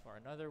us for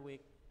another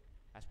week.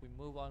 As we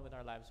move on with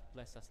our lives,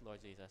 bless us,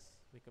 Lord Jesus.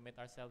 We commit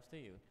ourselves to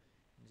you.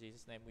 In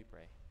Jesus' name we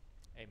pray.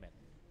 Amen.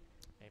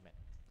 Amen.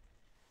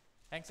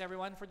 Thanks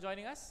everyone for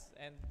joining us,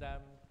 and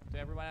to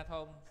everyone at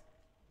home,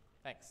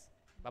 thanks.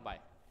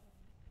 Bye-bye.